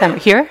 Oh, setting a timer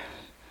here?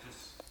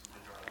 Just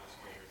regardless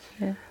whether it's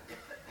here or in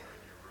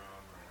your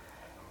room or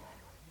at home.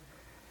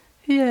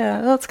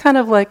 Yeah, well, it's kind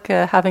of like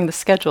having the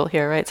schedule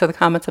here, right? So the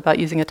comments about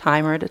using a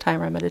timer to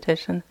timer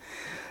meditation.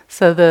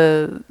 So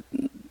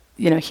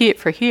here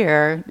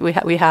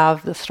we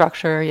have the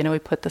structure. We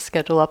put the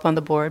schedule up on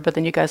the board, but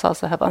then you guys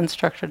also have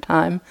unstructured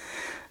time,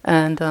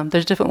 and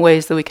there's different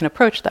ways that we can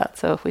approach that.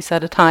 So if we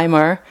set a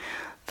timer,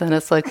 then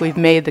it's like we've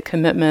made the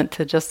commitment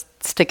to just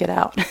stick it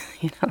out,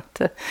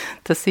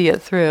 to see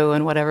it through,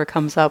 and whatever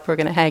comes up, we're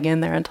going to hang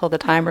in there until the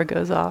timer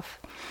goes off.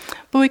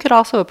 But we could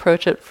also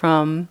approach it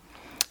from,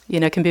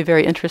 it can be a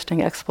very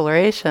interesting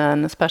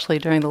exploration, especially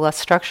during the less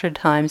structured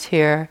times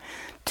here,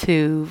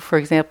 to, for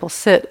example,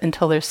 sit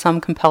until there's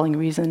some compelling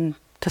reason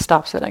to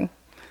stop sitting.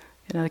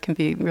 It can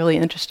be really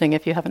interesting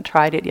if you haven't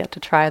tried it yet to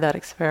try that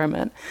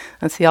experiment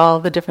and see all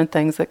the different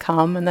things that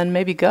come, and then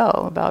maybe go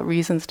about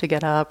reasons to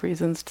get up,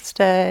 reasons to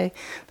stay.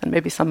 Then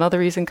maybe some other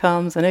reason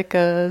comes and it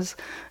goes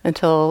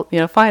until,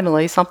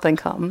 finally something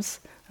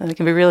comes. And it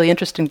can be really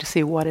interesting to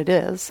see what it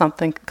is.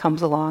 Something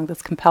comes along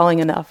that's compelling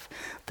enough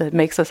that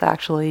makes us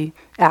actually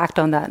act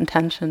on that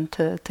intention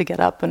to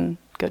get up and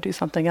go do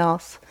something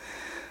else.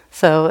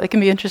 So it can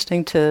be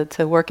interesting to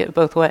work it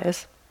both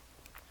ways.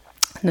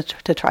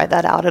 To try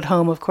that out at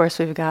home, of course,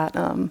 we've got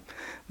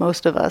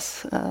most of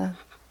us,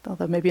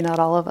 although maybe not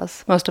all of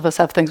us, most of us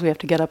have things we have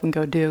to get up and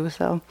go do.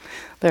 So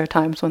there are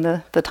times when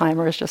the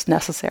timer is just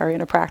necessary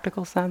in a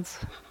practical sense.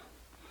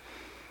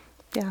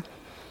 Yeah.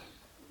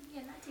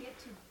 Yeah, not to get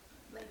too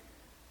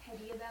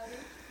heady about it,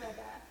 but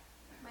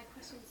my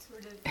question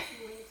sort of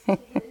relates to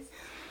his.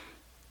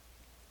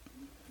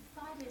 The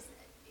thought is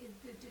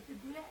did the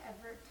Buddha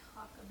ever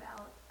talk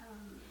about,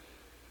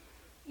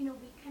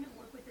 we kind of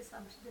work with this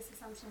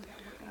assumption that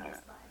we're in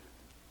this body.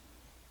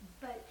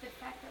 But the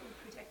fact that we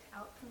project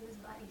out from this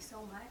body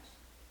so much,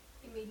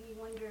 it made me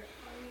wonder,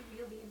 are we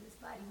really in this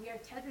body? We are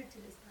tethered to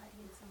this body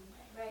in some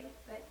way, right?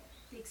 But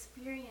the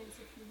experience,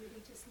 if you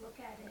really just look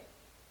at it,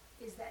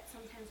 is that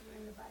sometimes we're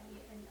in the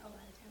body and a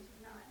lot of times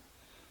we're not.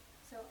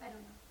 So I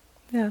don't know.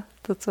 Yeah,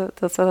 that's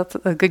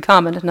a good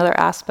comment. Another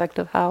aspect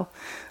of how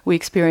we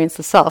experience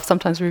the self.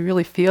 Sometimes we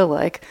really feel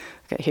like,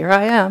 okay, here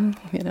I am.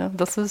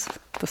 This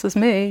is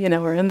me.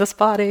 We're in this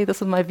body.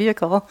 This is my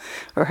vehicle,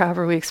 or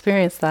however we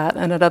experience that.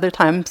 And at other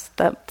times,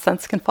 that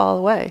sense can fall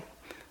away,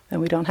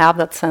 and we don't have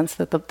that sense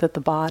that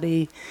the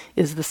body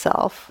is the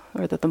self,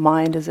 or that the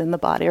mind is in the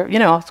body,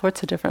 or all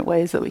sorts of different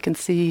ways that we can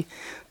see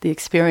the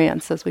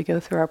experience as we go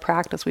through our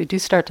practice. We do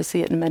start to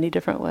see it in many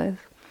different ways.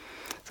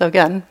 So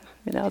again,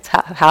 it's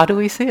how do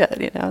we see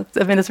it?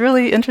 It's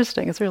really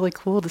interesting. It's really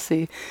cool to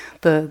see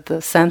the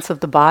sense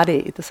of the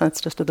body, the sense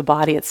just of the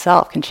body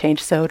itself can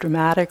change so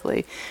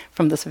dramatically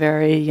from this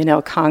very,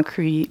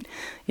 concrete,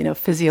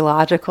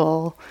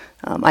 physiological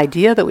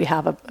idea that we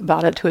have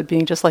about it to it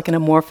being just like an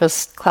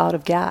amorphous cloud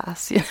of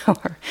gas,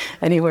 or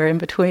anywhere in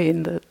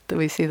between. That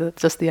we see that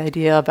just the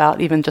idea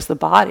about even just the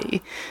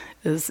body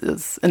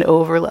is an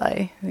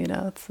overlay.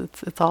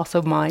 It's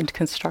also mind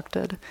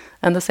constructed,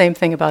 and the same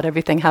thing about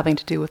everything having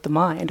to do with the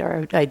mind.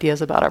 Our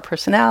ideas about our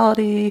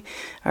personality,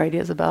 our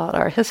ideas about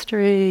our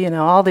history.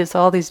 All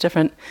these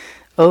different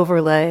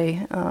overlays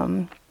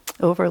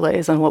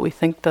on what we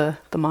think the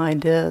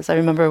mind is. I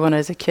remember when I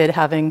was a kid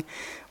having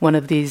one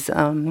of these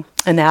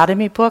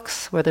anatomy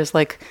books where there's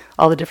like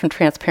all the different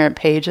transparent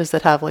pages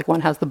that have like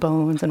one has the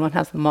bones and one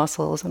has the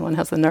muscles and one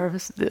has the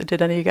nerves. Did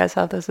any of you guys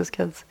have those as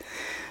kids?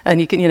 And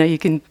you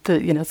can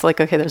it's like,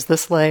 okay, there's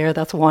this layer,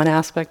 that's one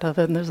aspect of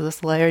it, and there's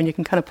this layer, and you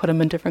can kind of put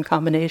them in different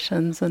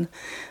combinations, and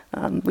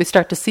we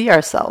start to see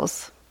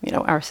ourselves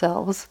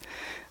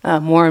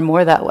more and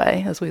more that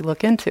way as we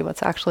look into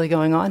what's actually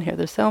going on here.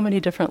 There's so many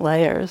different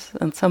layers,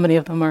 and so many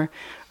of them are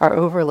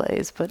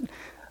overlays, but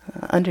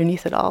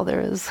underneath it all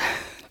there is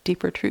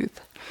deeper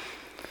truth.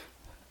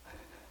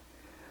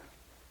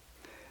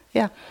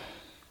 Yeah.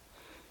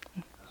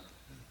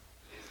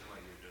 Based on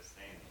what you were just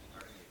saying,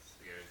 part of me is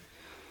scared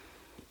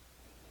to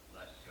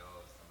let go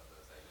of some of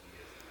those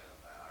ideas in my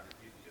own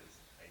biography because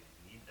I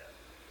need them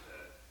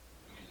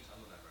some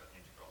of them are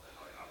integral to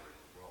how I operate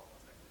the world.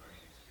 It's like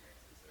learning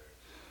experiences are,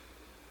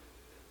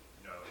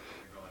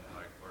 integral in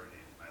how I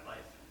coordinate my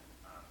life.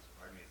 So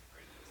part of me is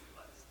afraid to just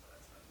let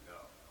stuff go. I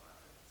don't know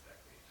how to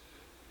exactly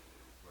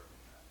work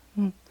with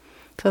that.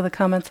 So the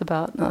comments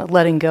about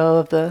letting go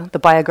of the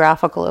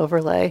biographical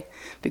overlay,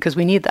 because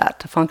we need that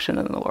to function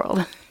in the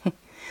world.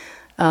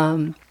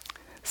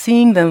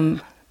 Seeing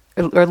them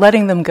or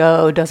letting them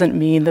go doesn't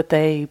mean that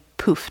they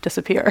poof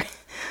disappear.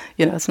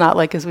 It's not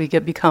like as we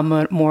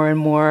become more and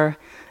more.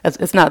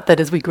 It's not that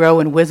as we grow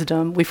in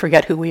wisdom, we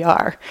forget who we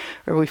are,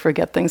 or we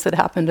forget things that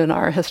happened in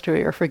our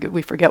history, or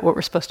we forget what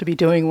we're supposed to be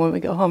doing when we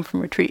go home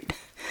from retreat.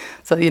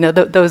 So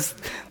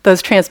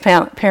those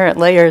transparent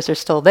layers are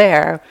still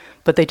there,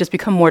 but they just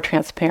become more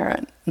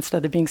transparent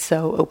instead of being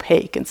so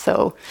opaque and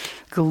so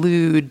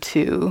glued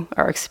to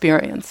our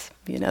experience.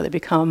 They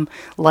become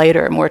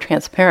lighter, more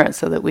transparent,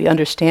 so that we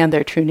understand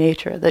their true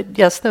nature. That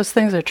yes, those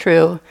things are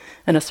true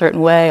in a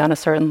certain way on a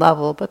certain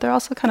level, but they're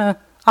also kind of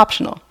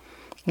optional.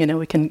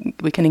 We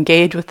can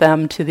engage with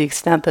them to the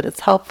extent that it's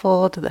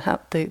helpful, to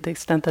the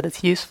extent that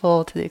it's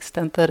useful, to the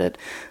extent that it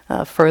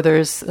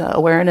furthers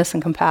awareness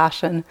and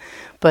compassion.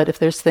 But if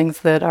there's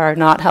things that are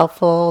not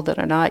helpful, that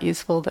are not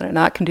useful, that are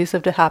not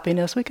conducive to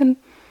happiness, we can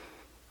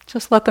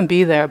just let them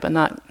be there, but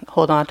not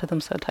hold on to them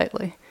so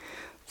tightly.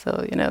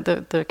 So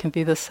there can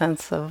be this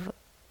sense of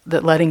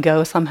that letting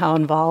go somehow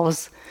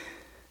involves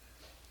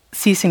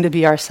ceasing to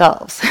be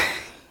ourselves.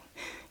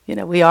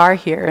 We are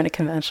here in a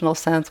conventional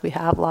sense. We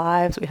have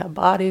lives, we have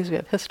bodies, we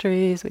have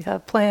histories, we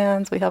have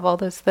plans, we have all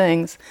those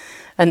things.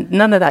 And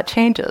none of that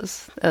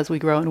changes as we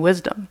grow in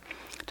wisdom.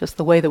 Just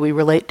the way that we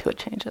relate to it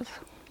changes.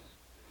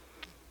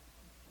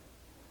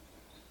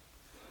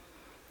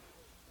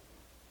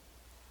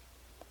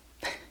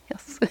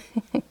 Yes.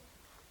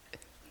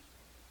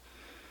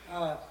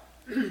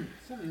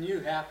 Something new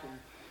happened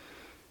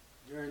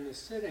during the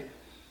sitting.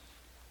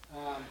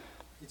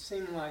 It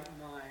seemed like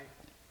my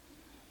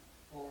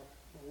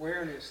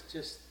awareness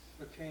just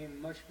became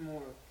much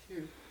more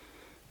acute,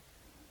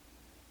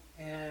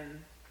 and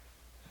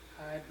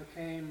I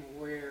became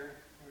aware,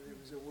 or there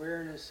was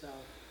awareness of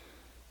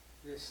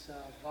this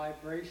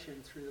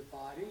vibration through the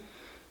body.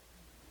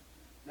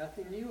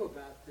 Nothing new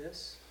about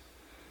this.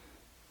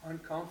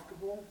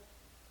 Uncomfortable,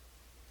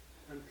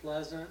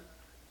 unpleasant,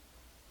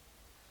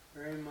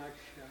 very much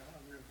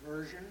an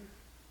aversion,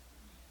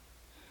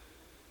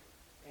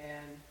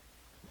 and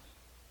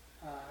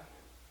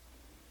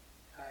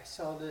I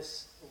saw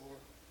this, or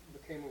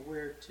became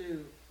aware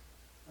too,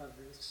 of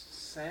this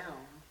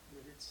sound,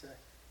 that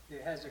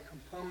it has a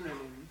component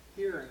in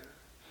hearing.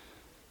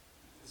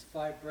 It's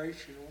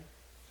vibrational.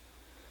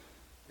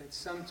 It's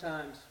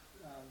sometimes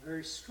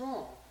very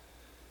strong,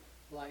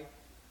 like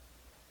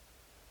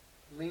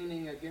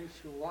leaning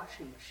against your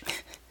washing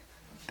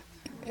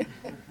machine,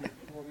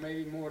 or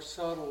maybe more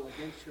subtle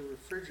against your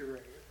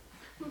refrigerator,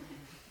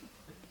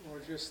 or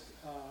just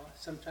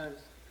sometimes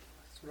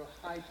sort of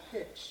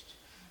high-pitched.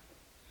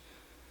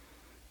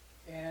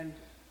 And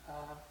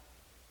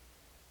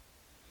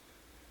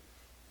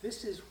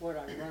this is what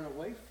I run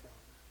away from.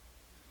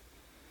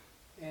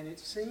 And it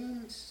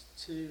seems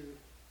to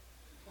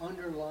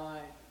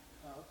underlie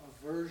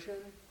aversion,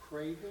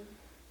 craving.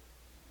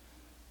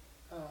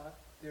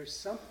 There's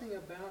something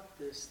about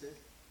this that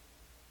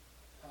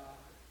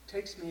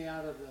takes me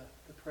out of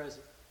the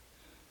present.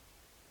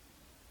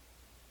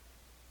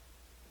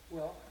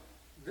 Well,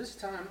 this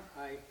time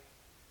I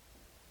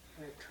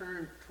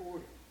turned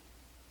toward it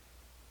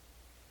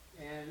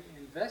and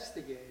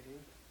investigating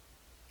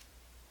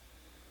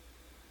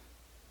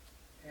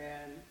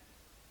and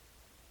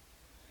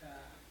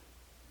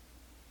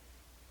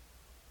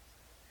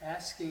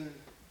asking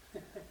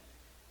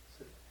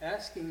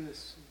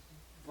this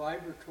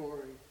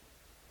vibratory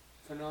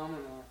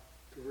phenomena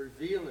to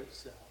reveal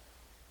itself.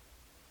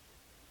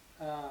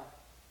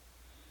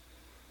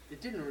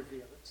 It didn't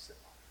reveal itself.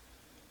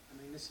 I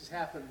mean, this has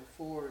happened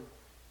before, and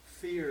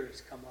fear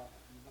has come up,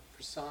 and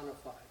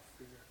personified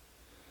fear.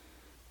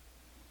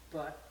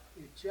 But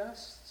it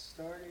just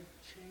started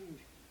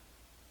changing.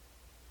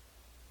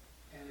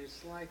 And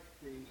it's like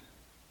the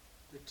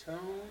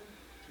tone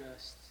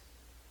just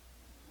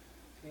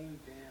came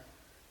down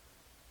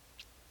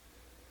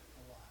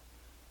a lot.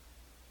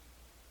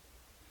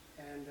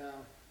 And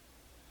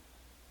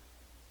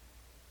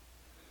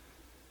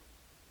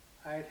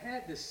I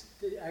had this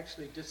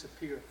actually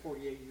disappear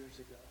 48 years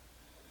ago.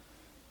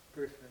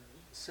 Briefly,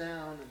 the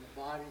sound and the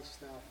body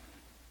stuff.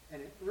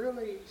 And it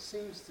really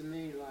seems to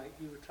me like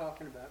you were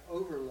talking about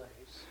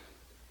overlays.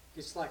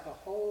 It's like a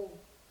whole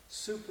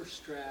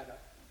superstrata,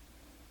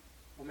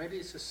 or maybe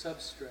it's a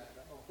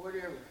substrata, or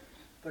whatever.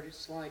 But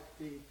it's like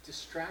the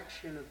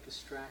distraction of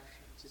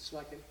distractions. It's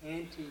like an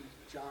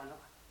anti-jhana.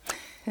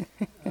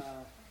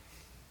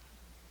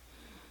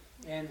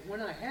 And when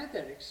I had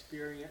that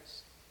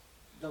experience,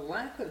 the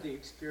lack of the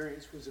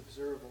experience was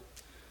observable.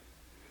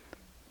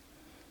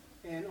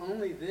 And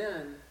only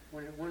then,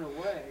 when it went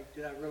away,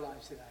 did I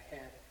realize that I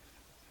had it.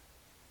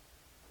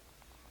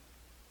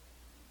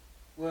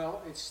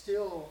 Well, it's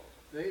still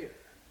there.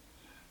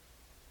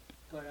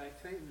 But I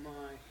think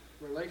my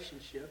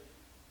relationship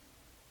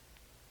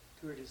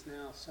to it has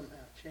now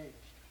somehow changed.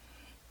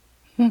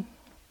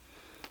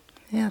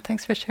 Yeah,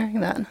 thanks for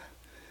sharing that.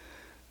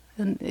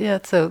 And yeah,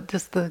 so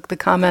just the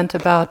comment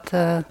about,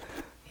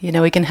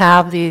 we can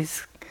have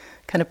these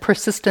kind of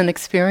persistent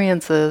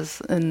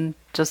experiences and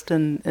just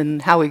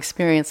in how we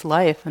experience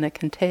life, and it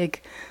can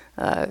take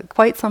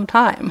quite some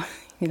time.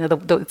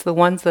 It's the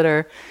ones that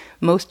are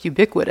most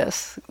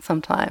ubiquitous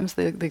sometimes,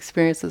 the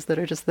experiences that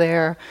are just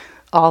there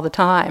all the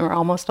time or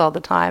almost all the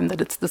time,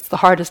 that it's the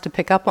hardest to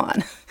pick up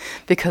on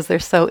because they're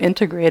so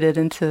integrated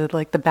into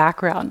like the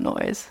background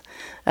noise.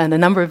 And a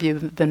number of you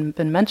have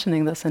been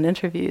mentioning this in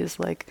interviews,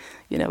 like,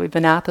 we've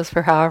been at this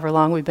for however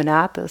long we've been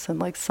at this, and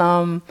like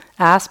some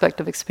aspect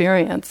of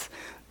experience,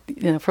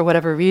 for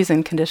whatever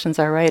reason, conditions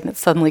are right, and it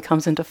suddenly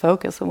comes into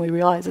focus and we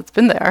realize it's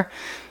been there,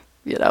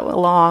 a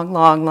long,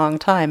 long, long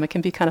time. It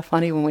can be kind of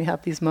funny when we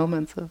have these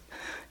moments of,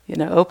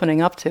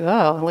 opening up to,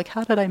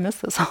 how did I miss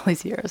this all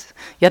these years?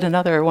 Yet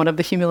another one of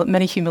the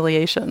many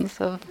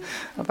humiliations of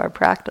our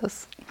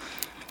practice.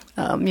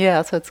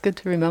 So it's good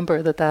to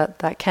remember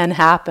that can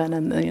happen,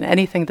 and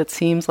anything that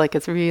seems like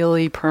it's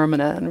really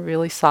permanent and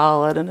really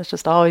solid and it's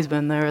just always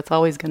been there, it's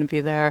always going to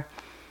be there.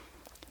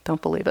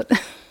 Don't believe it.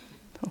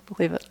 Don't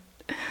believe it.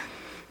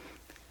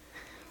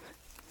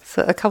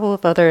 So a couple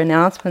of other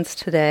announcements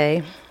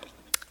today.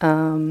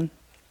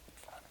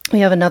 We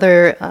have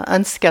another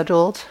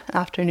unscheduled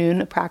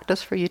afternoon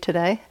practice for you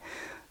today.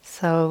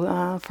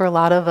 So for a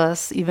lot of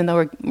us, even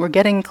though we're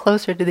getting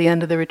closer to the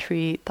end of the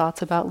retreat,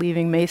 thoughts about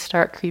leaving may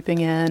start creeping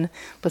in,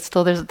 but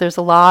still there's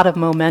a lot of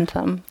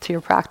momentum to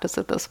your practice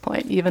at this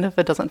point, even if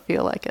it doesn't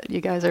feel like it. You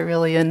guys are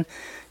really in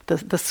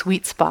the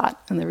sweet spot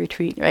in the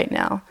retreat right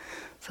now.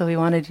 So we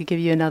wanted to give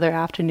you another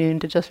afternoon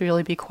to just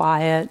really be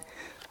quiet,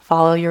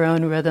 follow your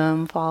own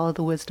rhythm, follow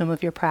the wisdom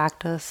of your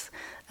practice.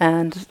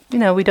 And,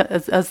 we don't,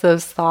 as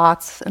those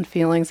thoughts and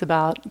feelings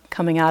about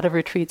coming out of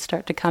retreat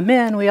start to come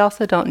in, we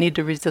also don't need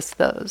to resist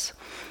those.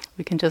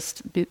 We can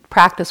just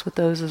practice with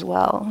those as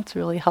well. It's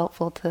really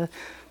helpful to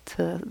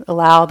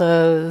allow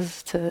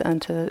those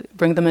and to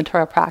bring them into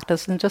our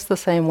practice in just the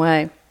same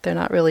way. They're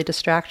not really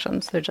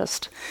distractions. They're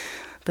just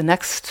the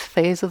next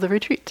phase of the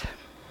retreat.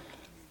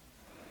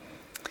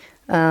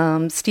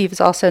 Steve is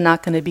also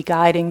not going to be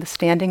guiding the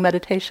standing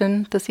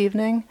meditation this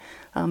evening,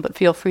 but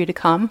feel free to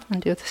come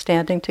and do the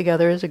standing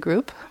together as a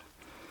group.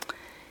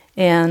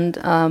 And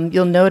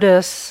you'll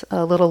notice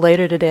a little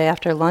later today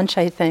after lunch,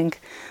 I think,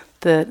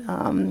 that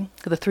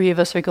the three of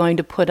us are going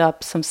to put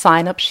up some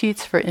sign-up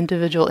sheets for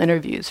individual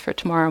interviews for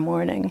tomorrow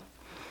morning.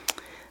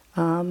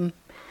 And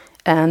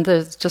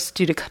there's just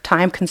due to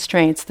time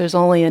constraints, there's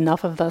only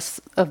enough of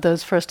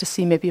those for us to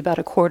see maybe about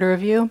a quarter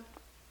of you.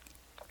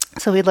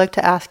 So we'd like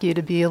to ask you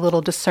to be a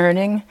little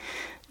discerning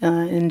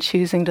in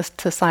choosing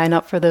to sign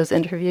up for those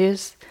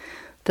interviews.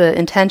 The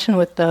intention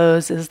with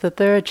those is that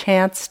they're a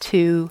chance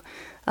to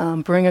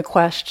bring a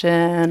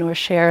question or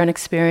share an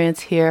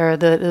experience here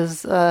that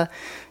is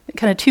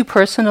kind of too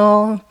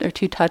personal or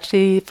too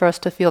touchy for us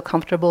to feel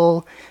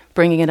comfortable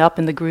bringing it up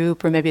in the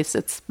group, or maybe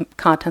it's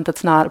content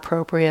that's not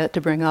appropriate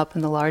to bring up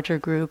in the larger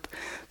group.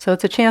 So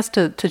it's a chance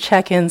to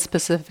check in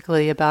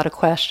specifically about a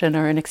question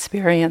or an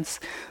experience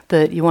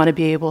that you want to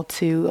be able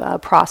to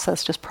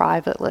process just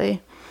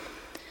privately.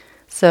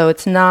 So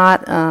it's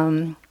not,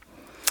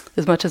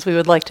 as much as we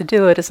would like to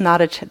do it, it's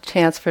not a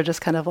chance for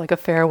just kind of like a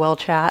farewell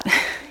chat,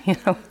 you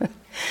know.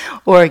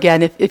 Or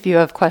again, if you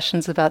have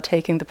questions about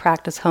taking the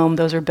practice home,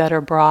 those are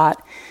better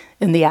brought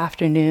in the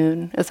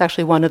afternoon. It's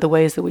actually one of the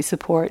ways that we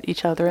support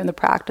each other in the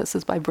practice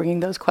is by bringing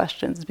those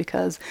questions,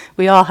 because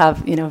we all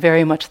have, you know,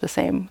 very much the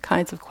same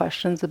kinds of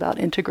questions about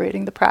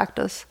integrating the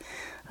practice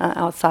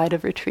outside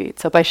of retreat.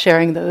 So by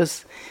sharing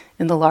those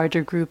in the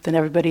larger group, then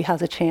everybody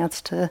has a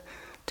chance to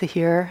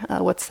hear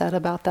what's said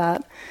about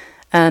that.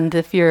 And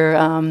if you're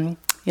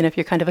if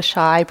you're kind of a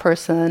shy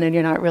person and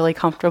you're not really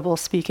comfortable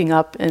speaking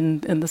up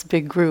in this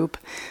big group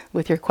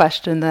with your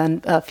question,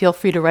 then feel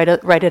free to write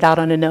it out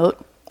on a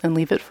note and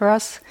leave it for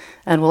us,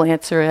 and we'll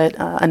answer it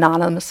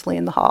anonymously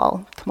in the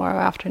hall tomorrow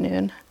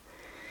afternoon.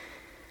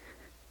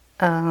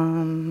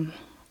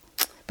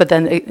 But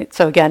then,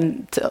 so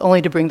again,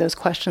 only to bring those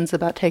questions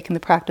about taking the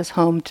practice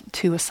home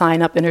to a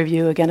sign-up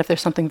interview, again, if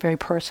there's something very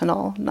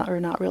personal or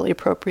not really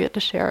appropriate to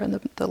share in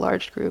the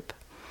large group.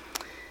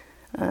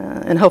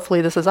 And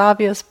hopefully this is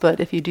obvious,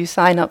 but if you do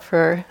sign up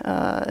for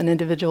an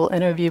individual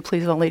interview,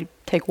 please only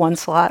take one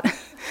slot.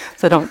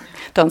 So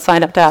don't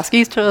sign up to ask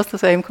each of us the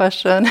same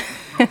question.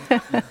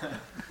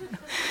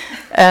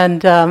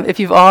 And if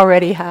you've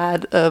already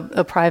had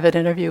a private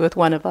interview with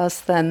one of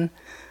us, then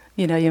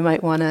you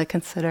might want to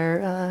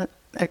consider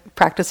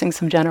practicing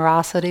some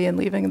generosity and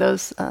leaving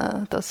those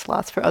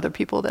slots for other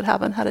people that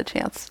haven't had a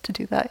chance to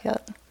do that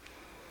yet.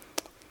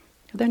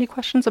 Are there any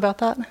questions about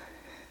that?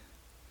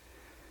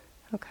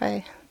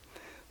 Okay,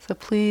 so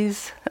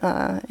please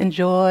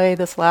enjoy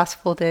this last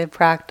full day of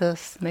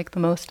practice, make the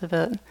most of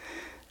it,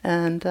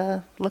 and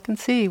look and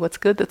see what's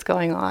good that's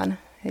going on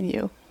in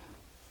you.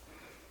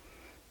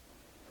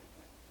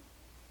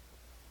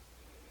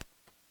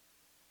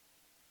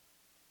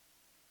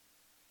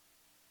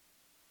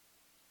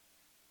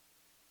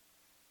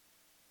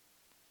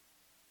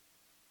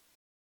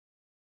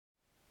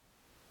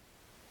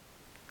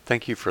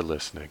 Thank you for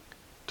listening.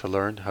 To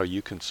learn how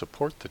you can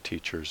support the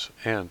teachers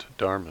and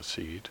Dharma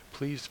Seed,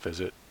 please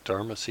visit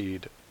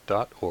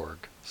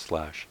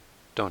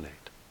dharmaseed.org/donate.